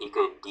 and then he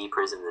could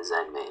de-prison the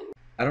Zen main?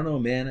 I don't know,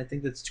 man. I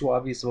think that's too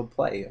obvious of a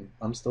play.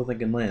 I'm still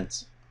thinking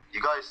Lance.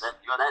 You guys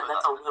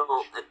that's a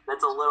little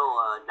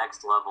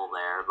next level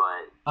there,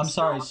 but... I'm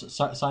sorry,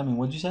 Simon,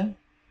 what'd you say?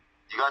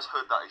 You guys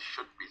heard that it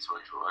should be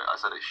torrential, right? I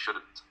said it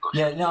shouldn't.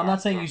 Yeah, no, I'm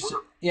not saying you should.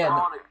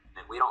 Yeah,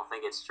 we don't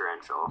think it's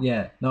torrential.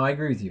 Yeah, no, I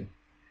agree with you.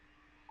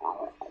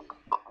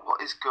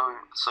 What is going?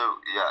 So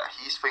yeah,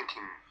 he's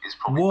thinking is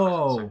probably.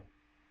 Whoa.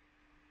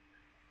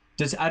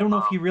 I don't know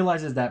if he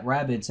realizes that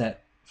rabbit's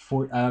at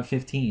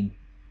 15.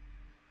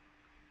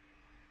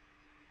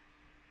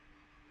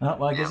 Oh,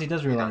 well, I guess he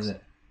does realize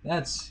it.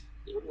 That's.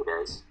 He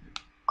does.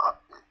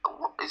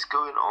 What is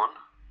going on?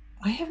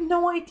 I have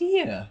no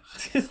idea.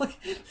 Well,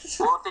 if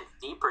it's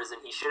de-prison,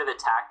 he should have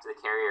attacked the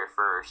carrier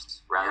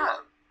first rather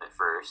than at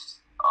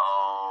first.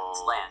 Oh.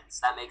 It's Lance.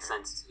 That makes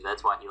sense.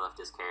 That's why he left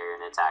his carrier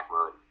in attack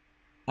mode.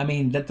 I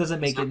mean, that doesn't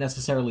make it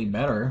necessarily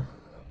better.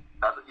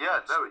 It doesn't.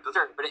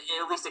 Sure, but it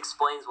at least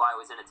explains why it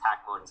was in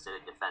attack mode instead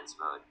of defense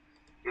mode.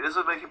 It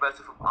doesn't make it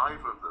better from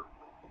either of them.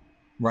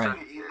 Right. So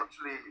he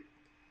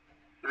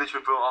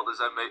literally brought out the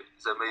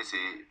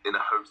Zenmaity in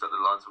the hopes that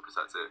the Lance would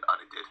protect it, and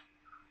it did.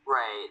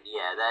 Right.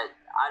 Yeah. That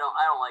I don't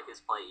like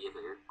his play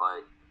either,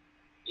 but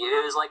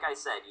it was like I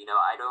said.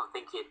 I don't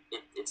think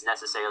it's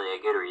necessarily a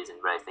good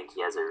reason, but I think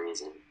he has a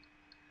reason.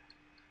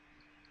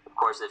 Of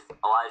course, if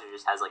Elijah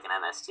just has like an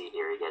MST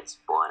here, he gets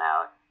blown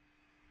out.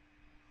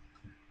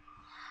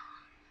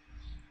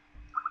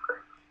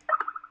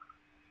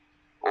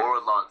 Or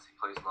a Lance, he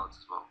plays Lance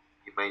as well.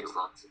 He mains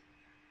Lance.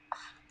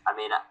 I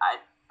mean, I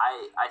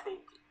think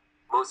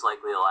most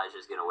likely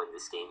Elijah's going to win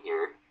this game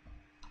here.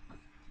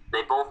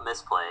 They both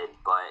misplayed,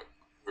 but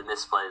the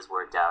misplays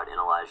worked out in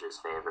Elijah's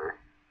favor.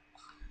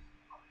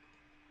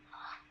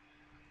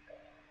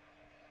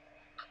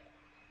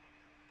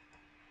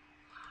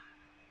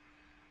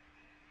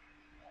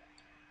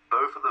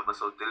 Both of them are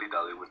so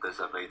dilly-dally with their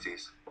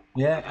Zenmaities.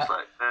 Yeah,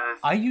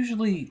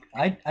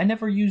 I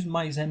never use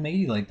my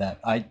Zenmaity like that.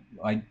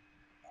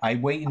 I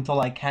wait until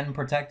I can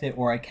protect it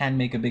or I can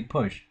make a big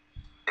push.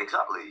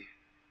 Exactly.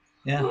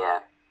 Yeah.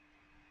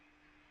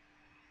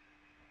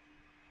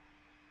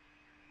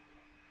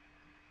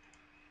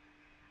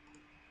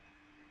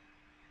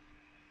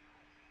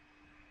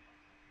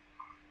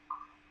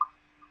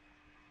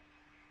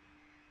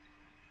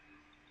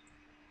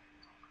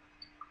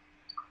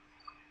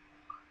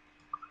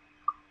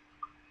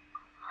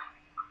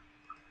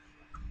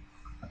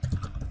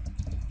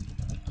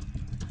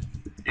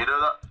 You know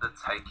that the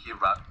tanky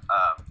Minor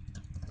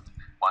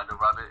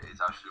Rabbit was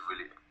actually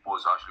really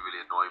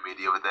annoying me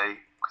the other day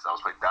because I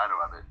was playing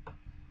Dino Rabbit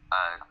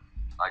and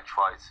I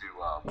tried to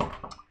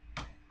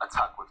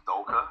attack with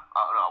Dolka.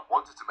 I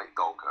wanted to make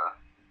Dolka,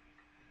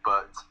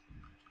 but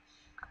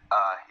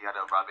he had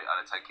a rabbit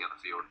and a tanky on the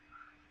field,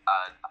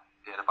 and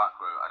he had a back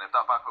row. And if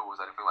that back row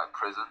was anything like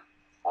Prison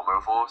or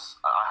Mirror Force,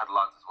 and I had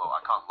Lance as well, I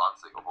can't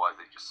Lance it, otherwise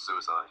they just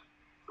suicide.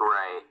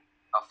 Right.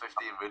 That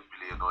 15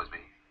 really annoys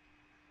me.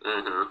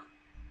 Mm-hmm.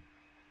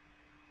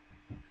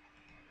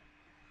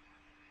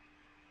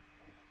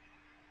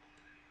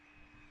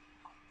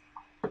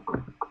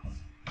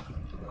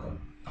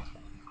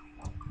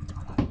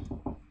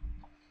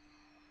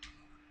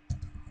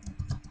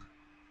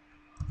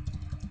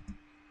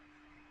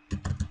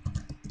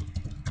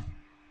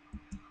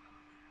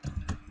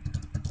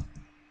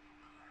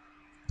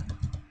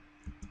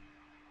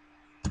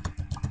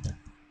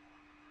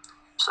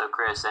 So,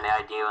 Chris, any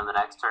idea when the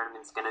next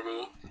tournament's going to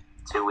be?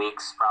 2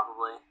 weeks,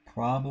 probably?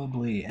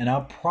 Probably. And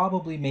I'll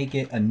probably make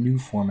it a new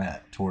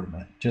format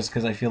tournament, just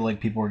because I feel like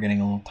people are getting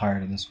a little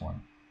tired of this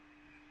one.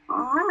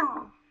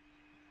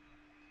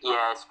 Yeah,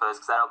 I suppose,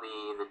 because that'll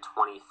be the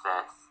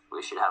 25th.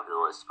 We should have the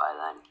list by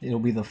then. It'll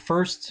be the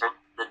first... Or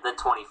the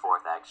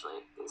 24th,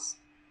 actually, because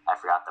I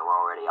forgot that we're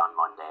already on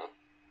Monday.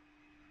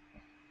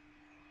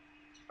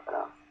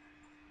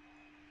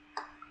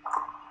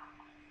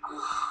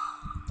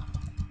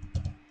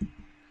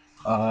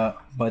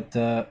 But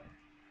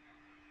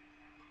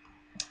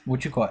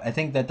what you call it? I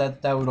think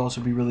that would also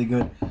be really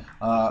good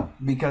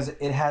because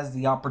it has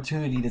the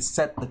opportunity to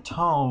set the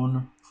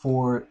tone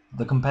for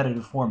the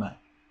competitive format.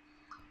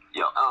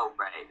 Yeah. Oh,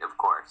 right, of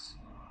course.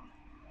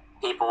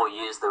 People will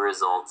use the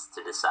results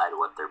to decide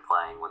what they're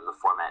playing when the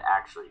format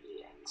actually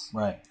begins.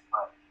 Right.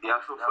 The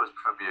actual first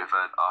Premier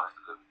event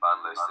after the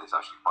ban list is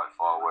actually quite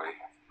far away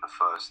from the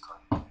first.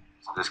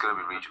 So there's going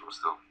to be regional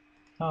still.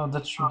 Oh,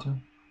 that's true too.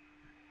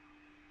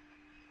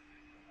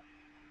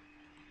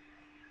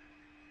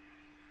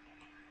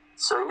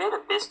 So he made a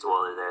Beast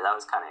Dweller there. That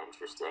was kind of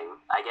interesting.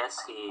 I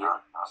guess he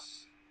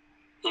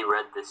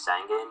read the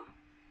Sanguine.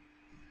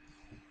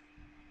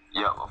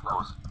 Yeah, of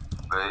course.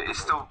 But it's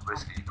still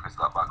risky because of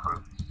that back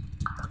row.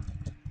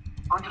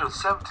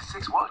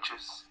 176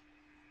 watches.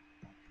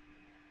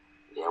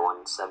 Yeah,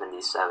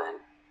 177.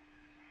 And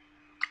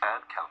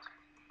counting.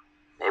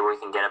 Maybe we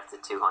can get up to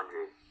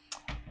 200.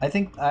 I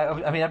think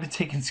I mean I've been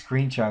taking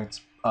screenshots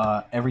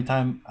every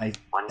time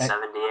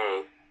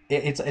 178.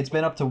 It's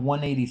been up to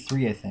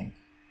 183, I think.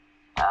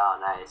 Oh,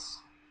 nice.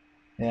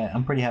 Yeah,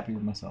 I'm pretty happy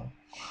with myself.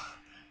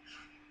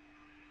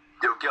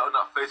 Yo, get on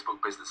that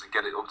Facebook business and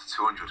get it up to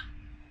 200.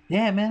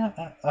 Yeah, man.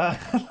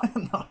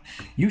 No,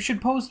 you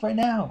should post right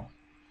now.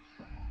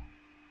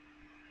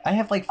 I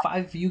have like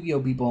 5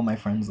 Yu-Gi-Oh people on my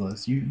friends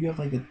list. You have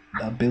like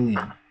a billion.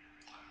 Well,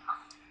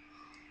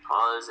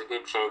 there's a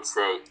good chance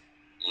that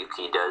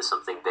Yuki does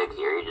something big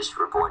here. He just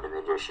reborn a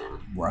magician.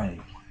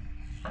 Right.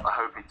 I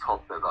hope he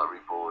topped that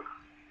reborn.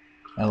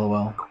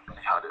 LOL.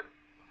 He had it.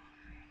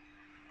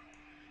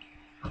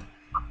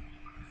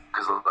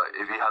 Because like,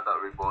 if he had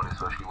that reborn,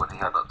 especially when he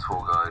had that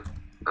tour guide,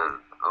 then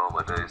oh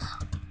my days.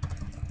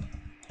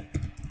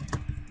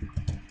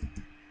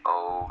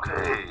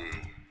 Okay.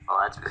 Well,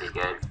 that's pretty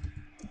good.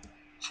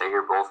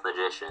 Trigger both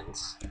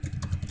magicians.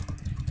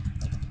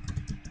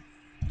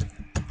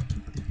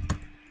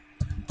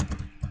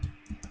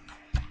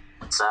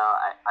 So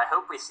I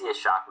hope we see a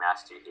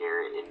Shockmaster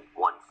here in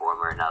one form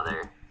or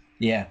another.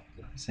 Yeah,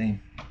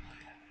 same.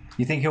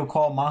 You think he'll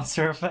call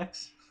monster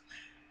effects?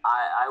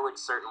 I would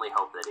certainly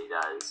hope that he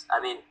does. I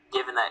mean,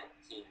 given that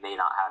he may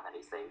not have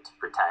anything to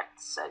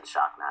protect said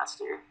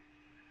Shockmaster.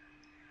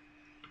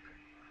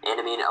 And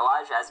I mean,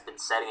 Elijah hasn't been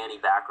setting any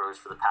back rows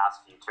for the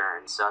past few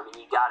turns, so I mean,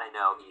 you gotta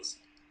know he's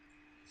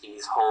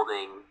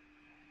holding,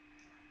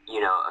 you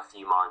know, a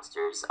few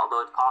monsters. Although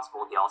it's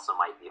possible he also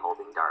might be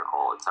holding Dark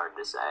Hole. It's hard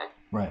to say.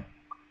 Right.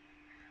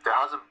 There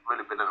hasn't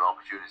really been an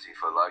opportunity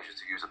for Elijah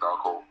to use a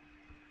Dark Hole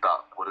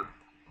that wouldn't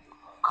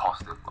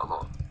cost him a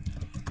lot.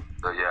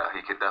 So yeah,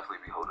 he could definitely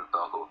be holding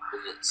Dark Hole.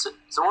 So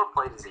what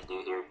play does he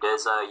do here?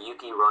 Does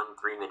Yuki run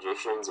 3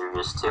 magicians or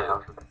just 2? Yeah, I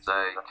was gonna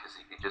say, because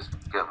he could just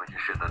get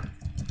Magician and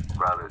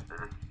Rabbit.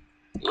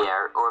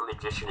 Yeah, or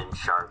Magician and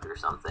Shark or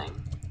something.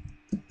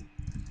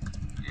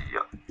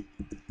 Yeah.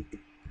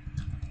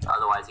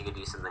 Otherwise, he could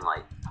do something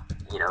like,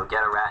 you know,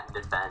 get a rat in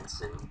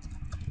defense and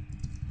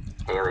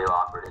paleo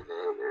operative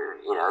it, or,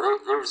 you know,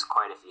 there's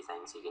quite a few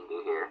things he can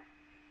do here.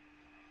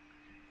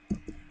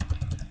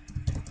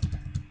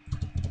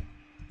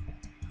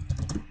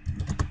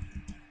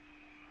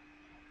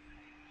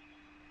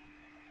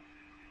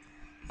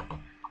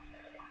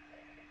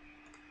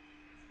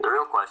 The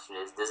real question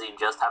is, does he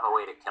just have a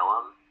way to kill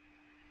him?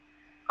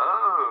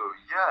 Oh,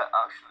 yeah,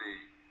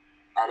 actually.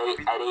 At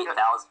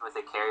 8,000 with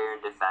a carrier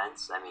in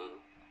defense, I mean,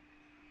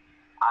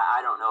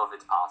 I don't know if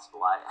it's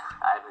possible.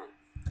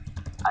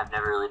 I've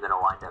never really been a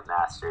wind-up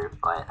master,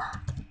 but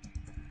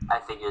I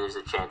figure there's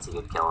a chance he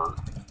could kill him.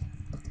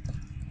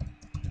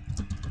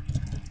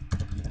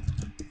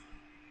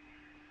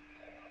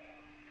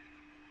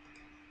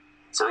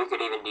 So we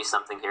could even do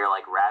something here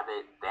like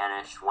Rabbit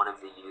banish one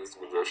of the used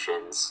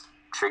magicians,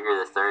 trigger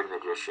the third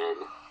magician,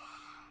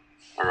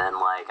 and then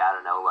I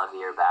don't know,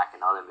 Levier back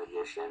another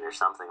magician or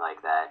something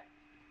like that.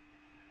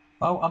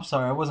 Oh, I'm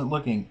sorry, I wasn't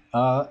looking.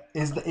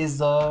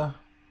 Is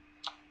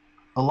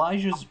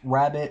Elijah's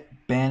Rabbit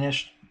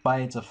banished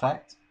by its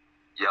effect?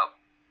 Yep.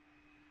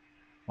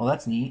 Well,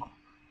 that's neat.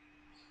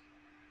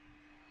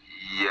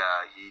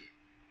 Yeah, he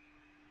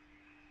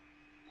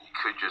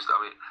could just.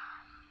 I mean,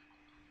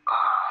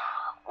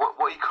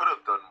 what he could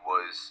have done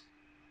was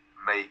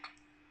make.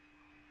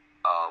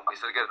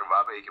 Instead of getting the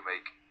rabbit, he can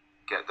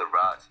get the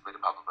rat, make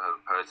the Papa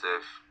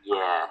imperative.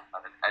 Yeah.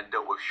 And then end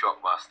up with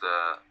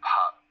Shockmaster,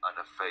 Pat, and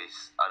a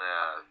face and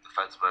a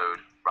defense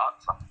mode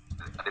rat.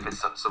 And if it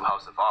somehow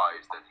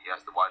survives, then he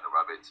has to wind the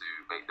rabbit to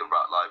make the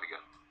rat live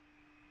again.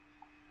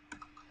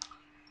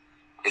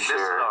 In this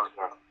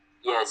scenario.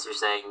 Yes, you're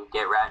saying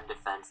get rat in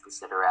defense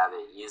instead of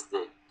rabbit. Use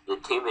the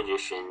two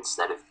magicians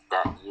that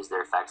use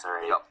their effects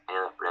already. Yep.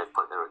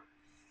 Put the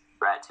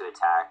rat to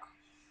attack.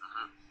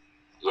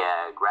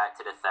 Yeah, rat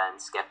to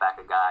defense, get back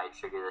a guy,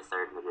 trigger the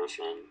third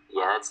magician.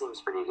 Yeah, that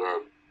seems pretty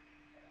good.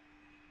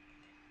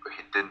 But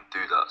he didn't do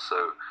that,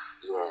 so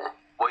yeah.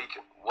 What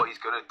he's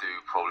gonna do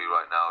probably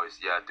right now is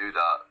do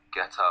that,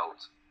 get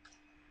out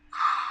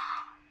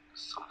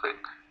something.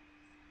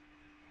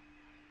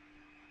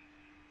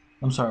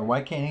 I'm sorry,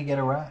 why can't he get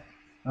a rat?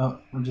 Oh,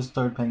 I just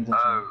started paying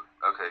attention. Oh,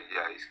 okay,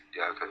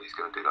 he's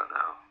gonna do that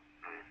now.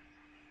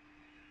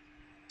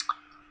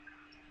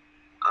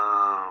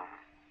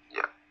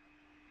 Yeah.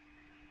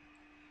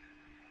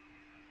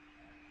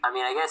 I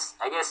mean, I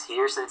guess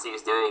here, since he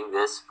was doing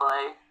this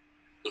play,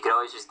 you could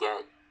always just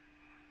get.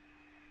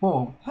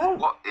 Whoa!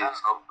 What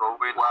is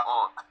going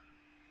on?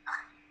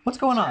 What's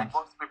going on? He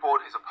wants to be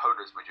board his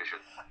opponent's magician.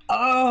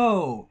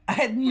 Oh! I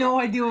had no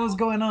idea what was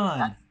going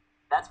on.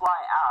 That's why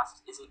I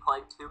asked, is he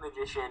playing 2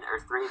 magician or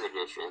 3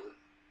 magician?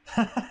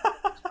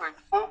 He's playing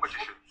 4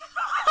 magician.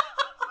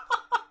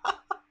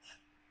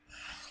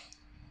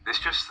 This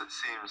just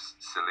seems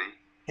silly.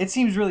 It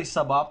seems really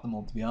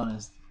suboptimal, to be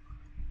honest.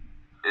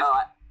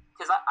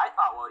 Because I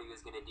thought what he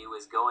was going to do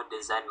was go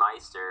into Zen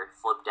Meister,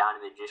 flip down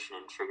a magician,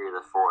 and trigger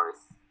the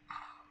 4th.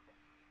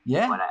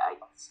 Yeah. But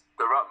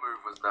the rat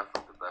move was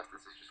definitely the best.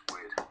 This is just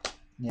weird.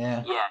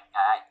 Yeah. Yeah,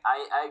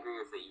 I agree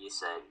with what you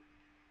said.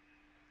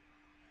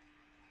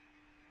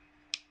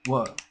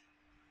 What?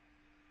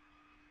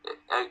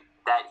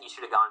 That he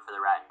should have gone for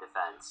the rat in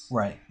defense.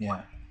 Right,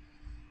 yeah.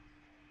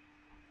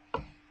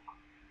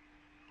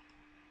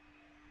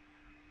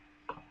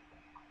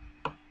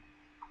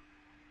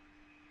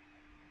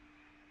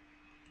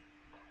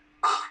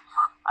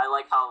 I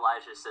like how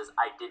Elijah says,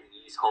 I didn't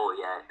use hole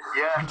yet.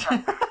 Yeah, just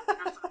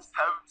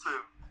attempt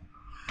him.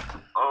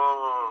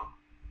 Oh,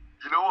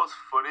 you know what's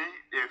funny?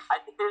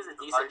 I think there's a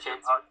decent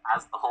chance he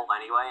has the hole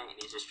anyway, and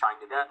he's just trying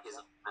to make his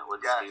opponent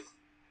look stupid.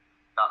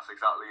 That's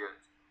exactly it.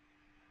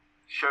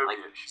 Show me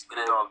it. He's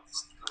gonna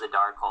steal the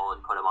dark hole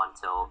and put him on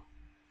tilt.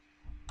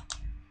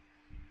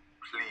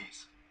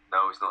 Please.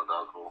 No, it's not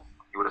dark hole.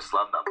 He would have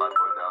slammed that bad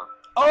boy down.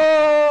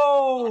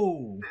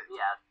 Oh!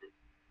 Yeah.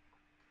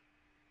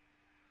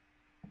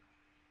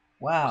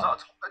 Was Wow. that a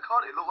top deck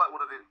card? It looked like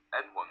one of the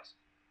end ones.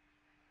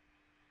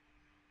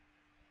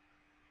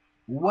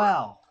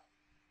 Well.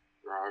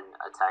 Then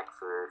attack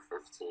for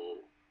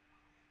 15.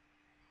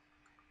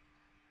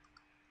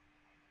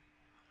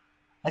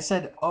 I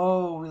said,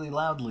 oh, really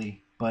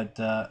loudly, but,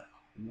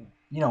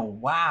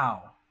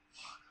 wow.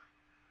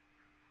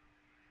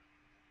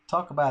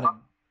 Talk about it.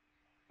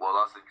 Well,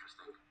 that's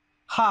interesting.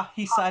 Ha!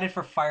 He sided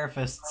for Fire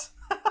Fists.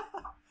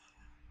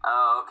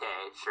 Oh,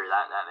 okay. Sure,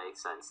 that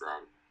makes sense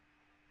then.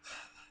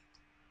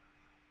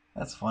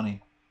 That's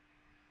funny.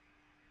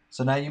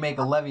 So now you make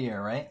a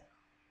Levier, right?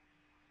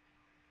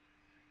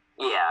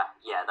 Yeah,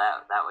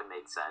 that would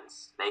make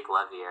sense. Make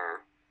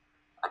Levier,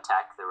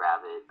 attack the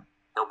rabbit.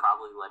 He'll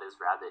probably let his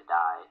rabbit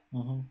die.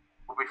 Mm-hmm.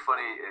 It would be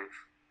funny if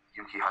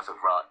Yuki has a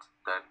rat,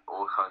 then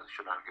all kinds of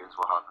shenanigans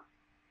will happen.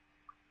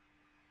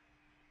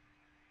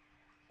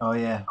 Oh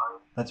yeah,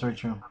 that's very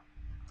true.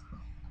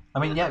 I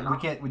mean, yeah,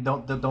 we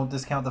don't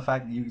discount the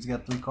fact that Yuki's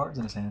got 3 cards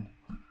in his hand.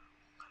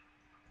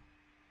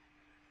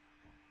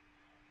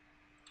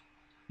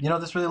 You know,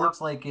 this really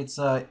looks like it's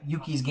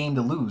Yuki's game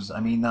to lose. I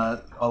mean,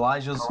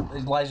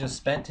 Elijah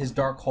spent his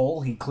dark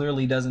hole. He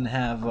clearly doesn't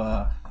have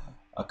a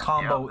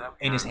combo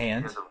in his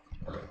hand.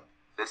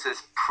 This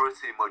is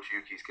pretty much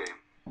Yuki's game.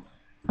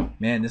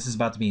 Man, this is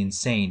about to be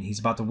insane. He's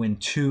about to win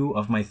 2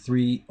 of my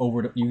 3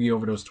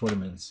 YGOverdose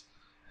tournaments.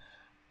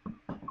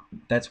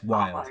 That's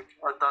wild. Oh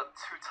my god, that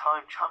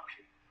 2-time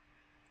champion.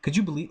 Could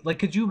you believe?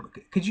 Could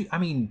you? I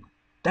mean,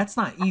 that's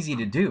not easy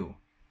to do.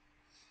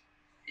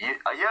 Yeah,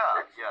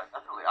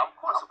 definitely. I'm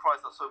quite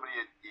surprised that so many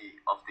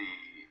of the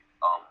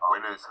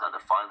winners and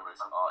the finalists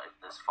are in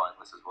this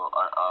finalist as well.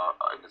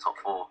 Are in the top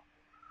 4.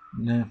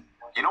 Yeah.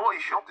 You know what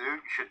you should do?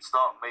 You should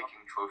start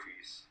making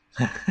trophies.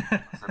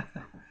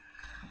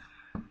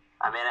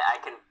 I mean, I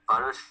can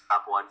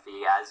Photoshop one for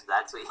you guys if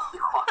that's what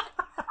you want.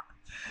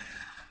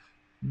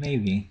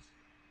 Maybe.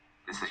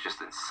 This is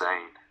just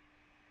insane.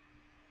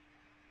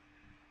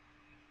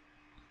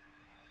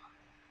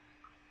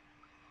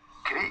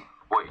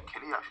 Wait,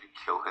 can he actually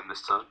kill him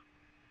this turn?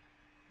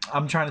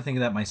 I'm trying to think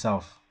of that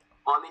myself.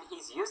 Well, I mean,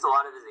 he's used a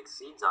lot of his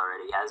exceeds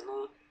already, hasn't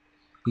he?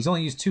 He's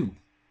only used 2.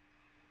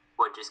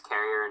 What, just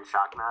Carrier and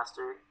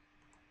Shockmaster?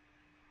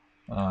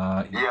 Yeah,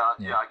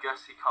 I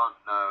guess he can't.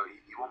 No,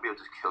 he won't be able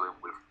to kill him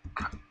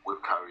with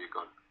Carrier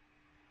Gun.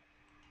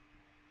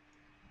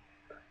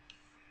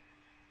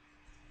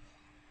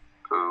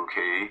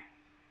 Okay.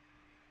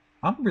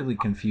 I'm really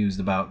confused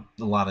about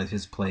a lot of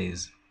his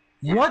plays.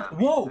 Yeah, What?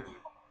 Whoa!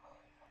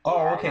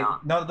 Oh, Yeah, okay.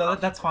 No,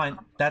 that's fine.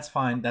 That's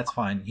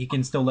fine. He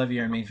can still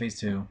Levier in main phase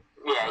 2.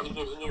 Yeah, he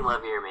can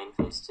Levier main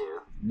phase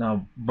 2.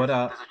 No, but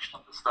there's a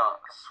chance that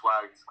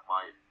Swags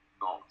might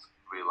not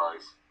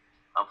realize,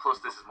 and plus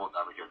this is more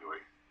damage anyway.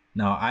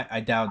 no,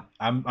 I doubt.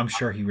 I'm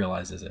sure he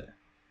realizes it.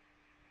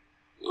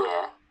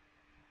 Yeah.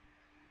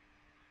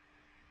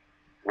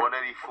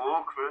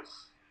 184, Chris.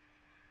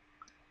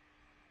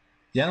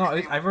 Yeah, no,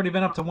 I've already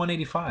been up to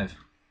 185.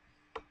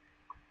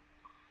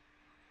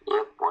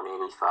 Yep,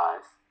 185.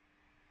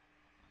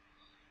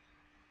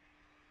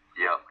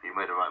 Yeah, he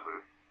made the right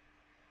move.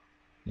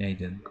 Yeah, he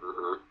did.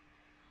 Mm-hmm.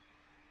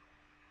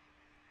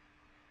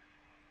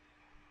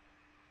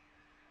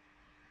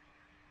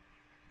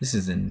 This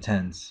is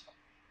intense.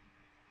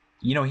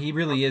 You know, he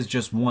really is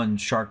just one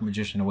Shark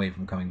Magician away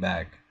from coming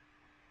back.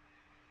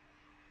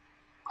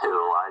 Who,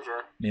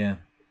 Elijah? Yeah.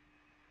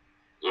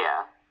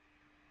 Yeah.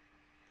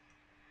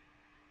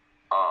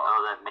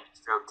 Oh, that main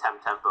stroke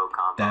tempo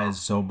combo. That is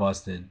so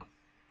busted.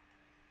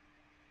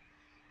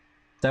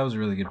 That was a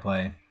really good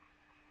play.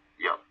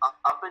 Yep.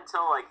 Up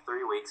until like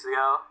 3 weeks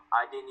ago,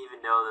 I didn't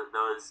even know that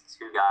those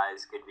two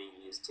guys could be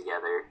used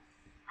together.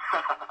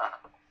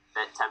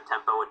 That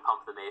tempo would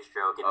pump the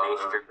Maestroke, and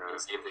Maestroke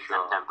would save the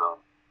tempo.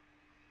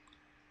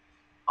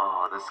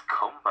 Oh, this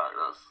comeback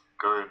that's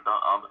going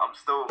on. I'm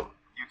still,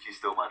 Yuki's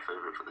still my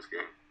favorite for this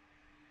game.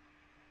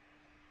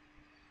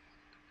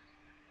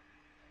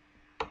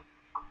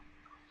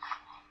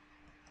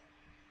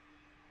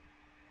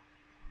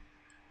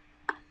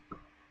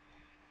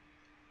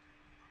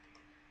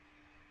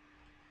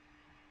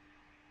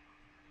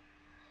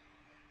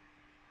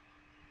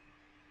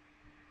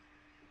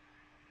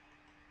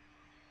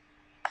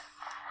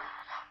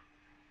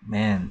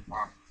 Man,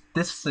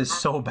 this is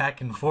so back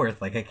and forth.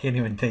 Like, I can't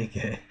even take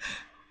it.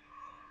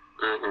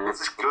 Mm-hmm.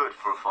 This is good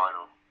for a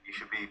final. You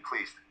should be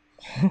pleased.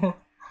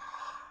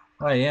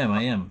 I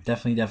am.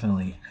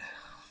 Definitely.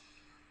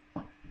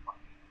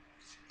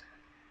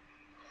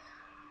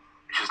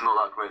 It's just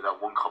not that great that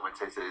one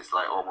commentator is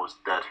like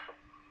almost dead.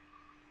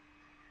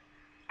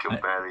 Can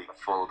barely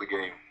follow the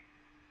game.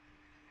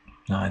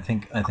 No, I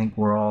think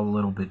we're all a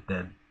little bit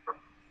dead.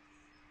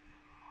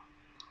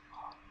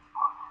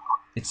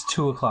 It's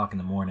 2 o'clock in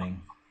the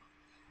morning.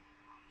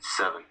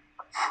 7.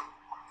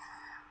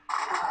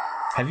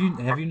 Have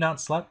you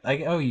not slept?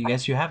 Oh, you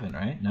guess you haven't,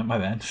 right? Not my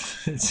bad.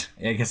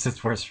 I guess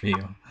it's worse for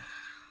you.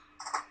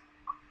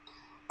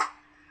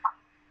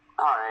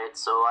 Alright,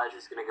 so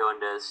Elijah's gonna go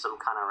into some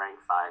kind of rank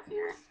 5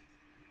 here.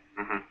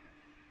 Mm-hmm.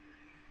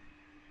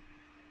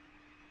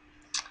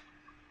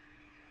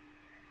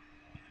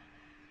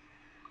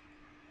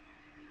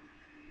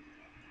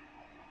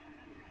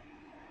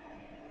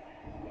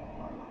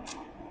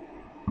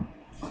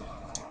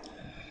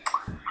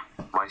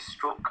 My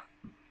stroke.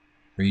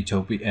 Or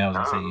Utopia. I was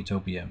gonna say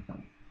Utopia.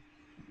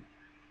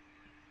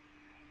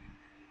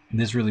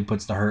 This really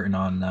puts the hurting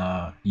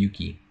on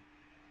Yuki.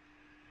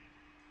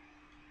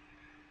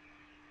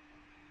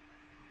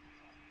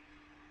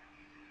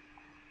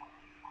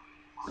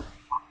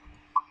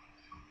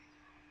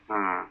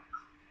 I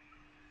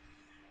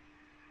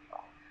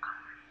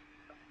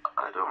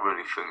don't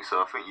really think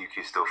so. I think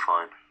Yuki's still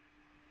fine.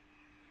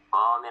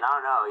 Well, I mean, I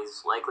don't know.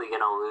 He's likely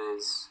gonna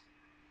lose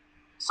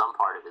some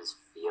part of his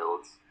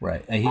field.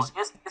 Right. Well, I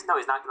guess no,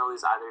 he's not gonna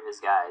lose either of his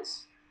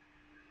guys.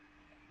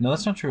 No,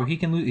 that's not true. He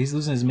can lose. He's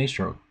losing his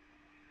Maestroke.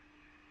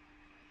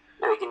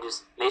 No, he can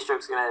just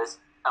Maestroke's gonna.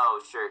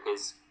 Oh, sure,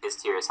 because his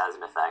Tiras has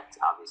an effect,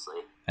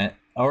 obviously.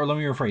 Or let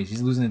me rephrase.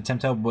 He's losing the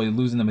Tempo, but he's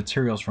losing the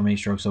materials for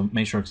Maestroke, so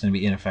Maestroke's going to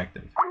be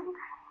ineffective.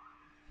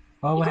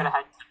 Oh, you could have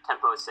had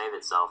Tempo save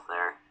itself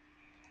there.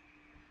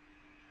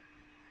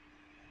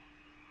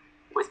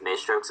 With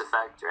Maestroke's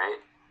effect, right?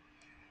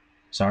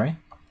 Sorry?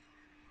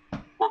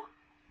 Well,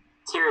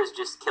 Tiras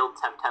just killed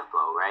Tempo,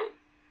 right?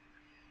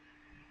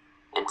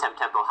 And Tempo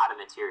had a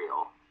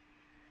material.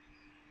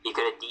 You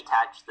could have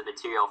detached the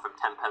material from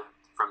Tempo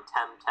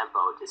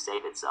to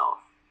save itself.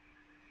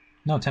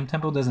 No,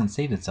 Tempo doesn't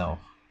save itself.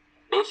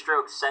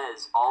 Maestroke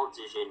says all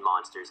Dijin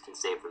monsters can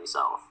save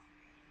themselves.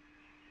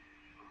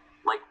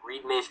 Like,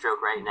 read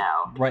Maestroke right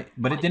now. Right,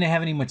 but it didn't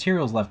have any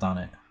materials left on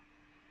it.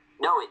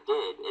 No, it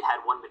did. It had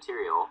one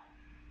material.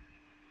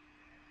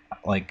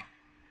 Like,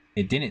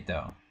 it didn't,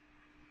 though.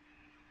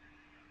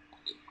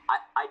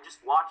 I just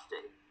watched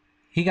it.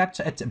 He got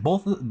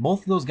both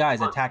of those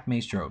guys attacked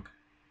Maestroke.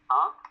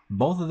 Huh?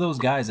 Both of those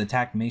guys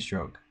attacked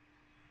Maestroke.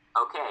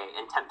 Okay,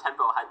 and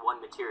Tempo had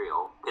one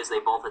material because they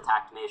both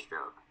attacked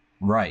Maestroke.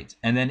 Right,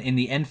 and then in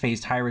the end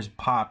phase, Tyrus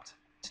popped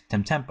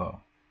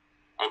Tempo.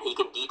 And he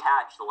can detach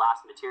detach the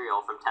last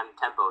material from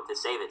tempo to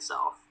save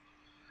itself.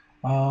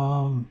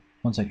 1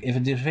 sec. If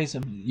it face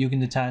up, you can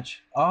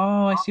detach.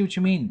 Oh, I see what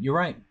you mean. You're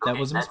right. That Okay,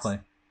 was a misplay.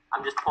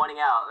 I'm just pointing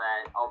out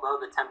that although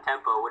the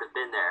tempo would have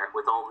been there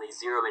with only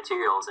 0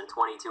 materials and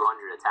 2200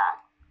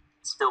 attack,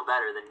 it's still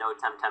better than no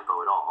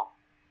tempo at all.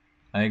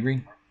 I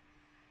agree.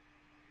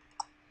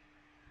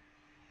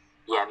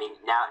 Yeah, I mean,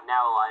 now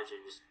Elijah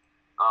just...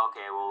 Oh,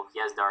 okay, well, he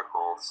has Dark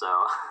Hole, so...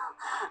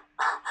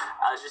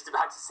 I was just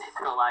about to say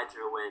that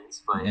Elijah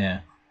wins, but...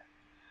 Yeah.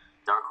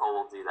 Dark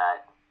Hole will do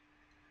that.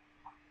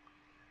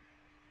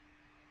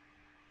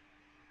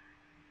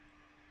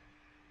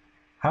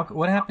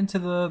 What happened to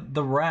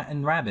the rat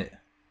and rabbit?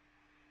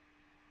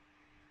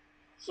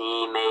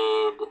 He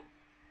made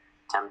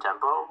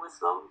tempo with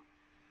them?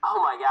 Oh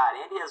my god,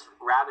 Andy has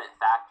Rabbit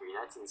Factory.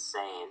 That's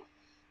insane.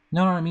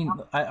 No, I mean,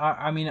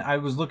 I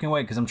was looking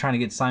away because I'm trying to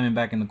get Simon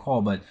back in the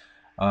call, but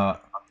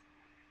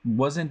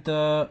wasn't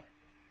there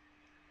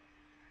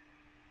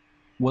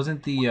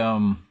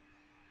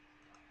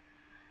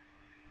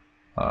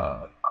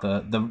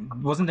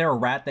a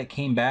rat that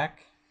came back?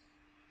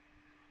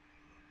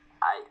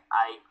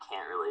 I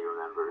can't really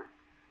remember.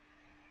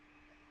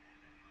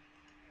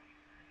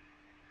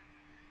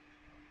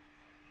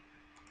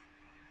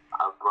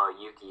 Well,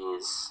 Yuki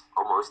is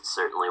almost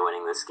certainly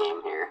winning this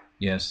game here.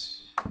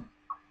 Yes.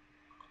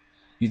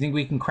 You think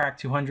we can crack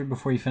 200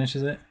 before he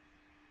finishes it?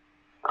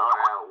 Well,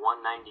 we're at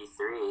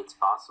 193. It's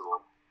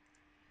possible.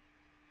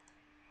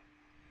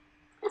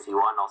 If you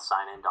want, I'll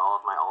sign into all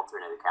of my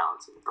alternate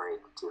accounts and break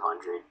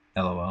 200.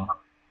 LOL.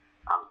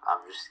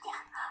 I'm just...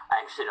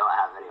 I actually don't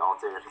have any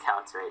alternate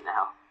accounts right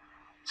now.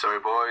 Sorry,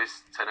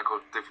 boys. Technical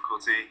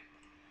difficulty.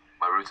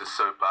 My router's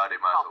so bad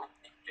it might as well.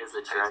 It's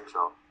a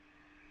torrential.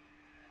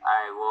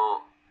 Alright,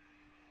 well...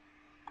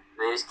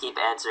 They just keep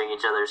answering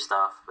each other's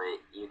stuff, but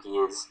Yuki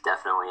is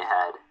definitely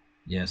ahead.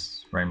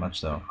 Yes, very much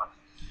so.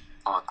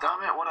 Oh,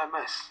 damn it, what did I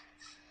miss?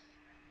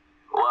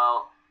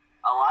 Well,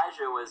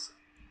 Elijah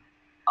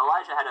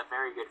had a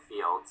very good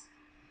field,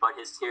 but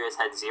his tiers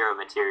had 0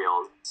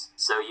 materials,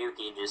 so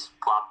Yuki just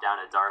plopped down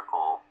a Dark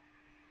Hole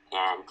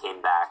and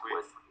came back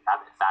with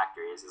Rabbit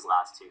Factory as his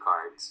last 2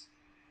 cards.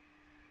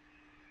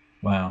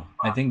 Wow.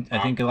 I think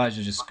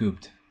Elijah just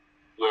scooped.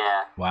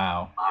 Yeah.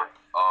 Wow.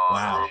 Oh,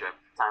 wow.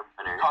 Time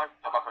winner.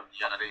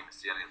 Yeah, I didn't even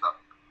see any of that.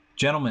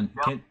 Gentlemen,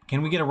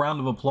 can we get a round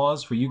of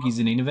applause for Yuki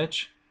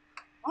Zaninovich?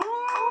 Woo!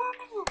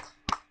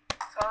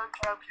 Time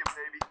champion,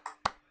 baby.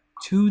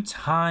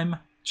 2-time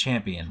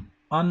champion.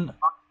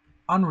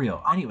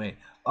 Unreal. Anyway,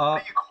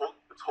 what do you call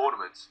the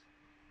tournaments?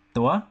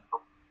 The what?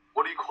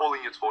 What are you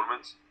calling your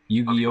tournaments?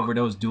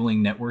 YGOverdose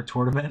Dueling Network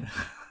Tournament.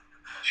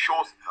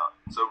 Shorten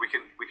that, so we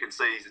can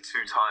say he's a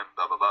 2-time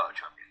blah blah blah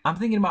champion. I'm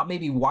thinking about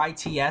maybe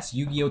YTS,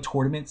 Yu-Gi-Oh!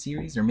 Tournament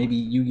Series, or maybe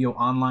Yu-Gi-Oh!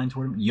 Online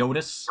Tournament.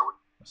 Yotus.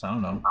 I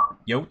don't know.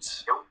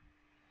 Yotes.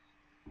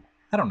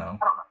 I don't know.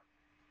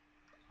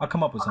 I'll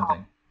come up with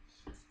something.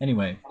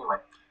 Anyway.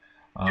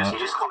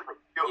 Just call it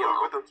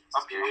YGOverdose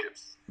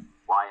Championships.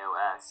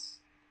 YOS.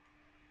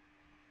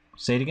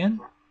 Say it again?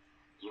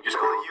 Just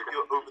call it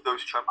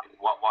YGOverdose Champion.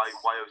 YOC.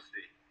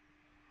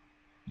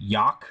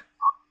 Yak?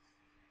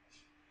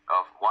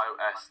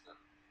 YOS then.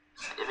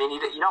 I mean, you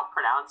don't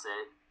pronounce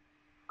it.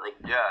 Like,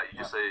 yeah, you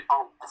just say...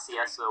 Oh,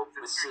 CSO.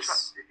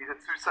 He's a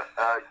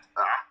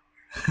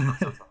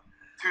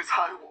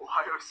 2-time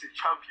YOC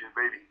champion,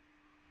 baby.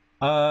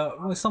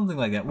 Well, something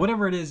like that.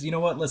 Whatever it is, you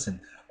know what?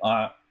 Listen,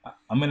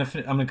 I'm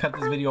gonna cut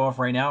this video off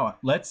right now.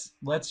 Let's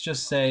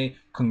just say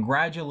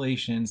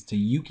congratulations to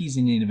Yuki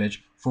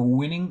Zaninovich for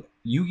winning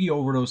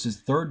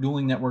YGOverdose's 3rd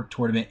Dueling Network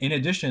tournament. In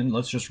addition,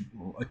 let's just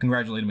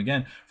congratulate him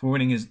again for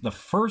winning the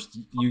first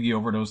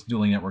YGOverdose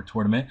Dueling Network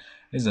tournament.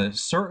 Is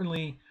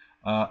certainly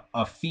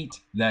a feat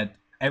that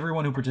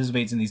everyone who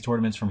participates in these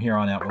tournaments from here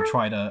on out will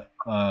try to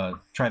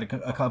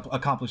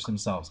accomplish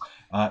themselves.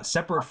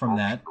 Separate from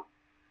that,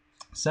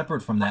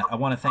 I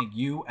want to thank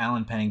you,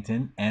 Alan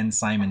Pennington, and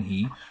Simon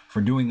He,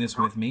 for doing this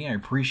with me. I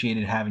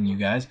appreciated having you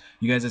guys.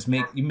 You guys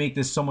make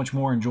this so much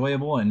more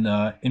enjoyable and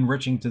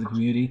enriching to the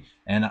community,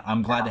 and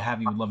I'm glad to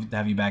have you. Would love to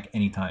have you back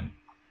anytime.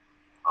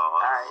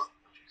 Oh,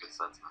 good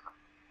sense.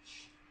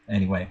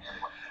 Anyway,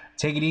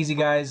 take it easy,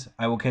 guys.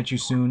 I will catch you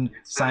soon.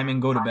 Simon,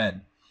 go to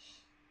bed.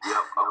 Yep,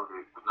 I will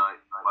do. Good night.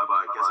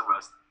 Bye-bye. Get some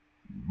rest.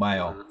 Bye,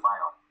 all.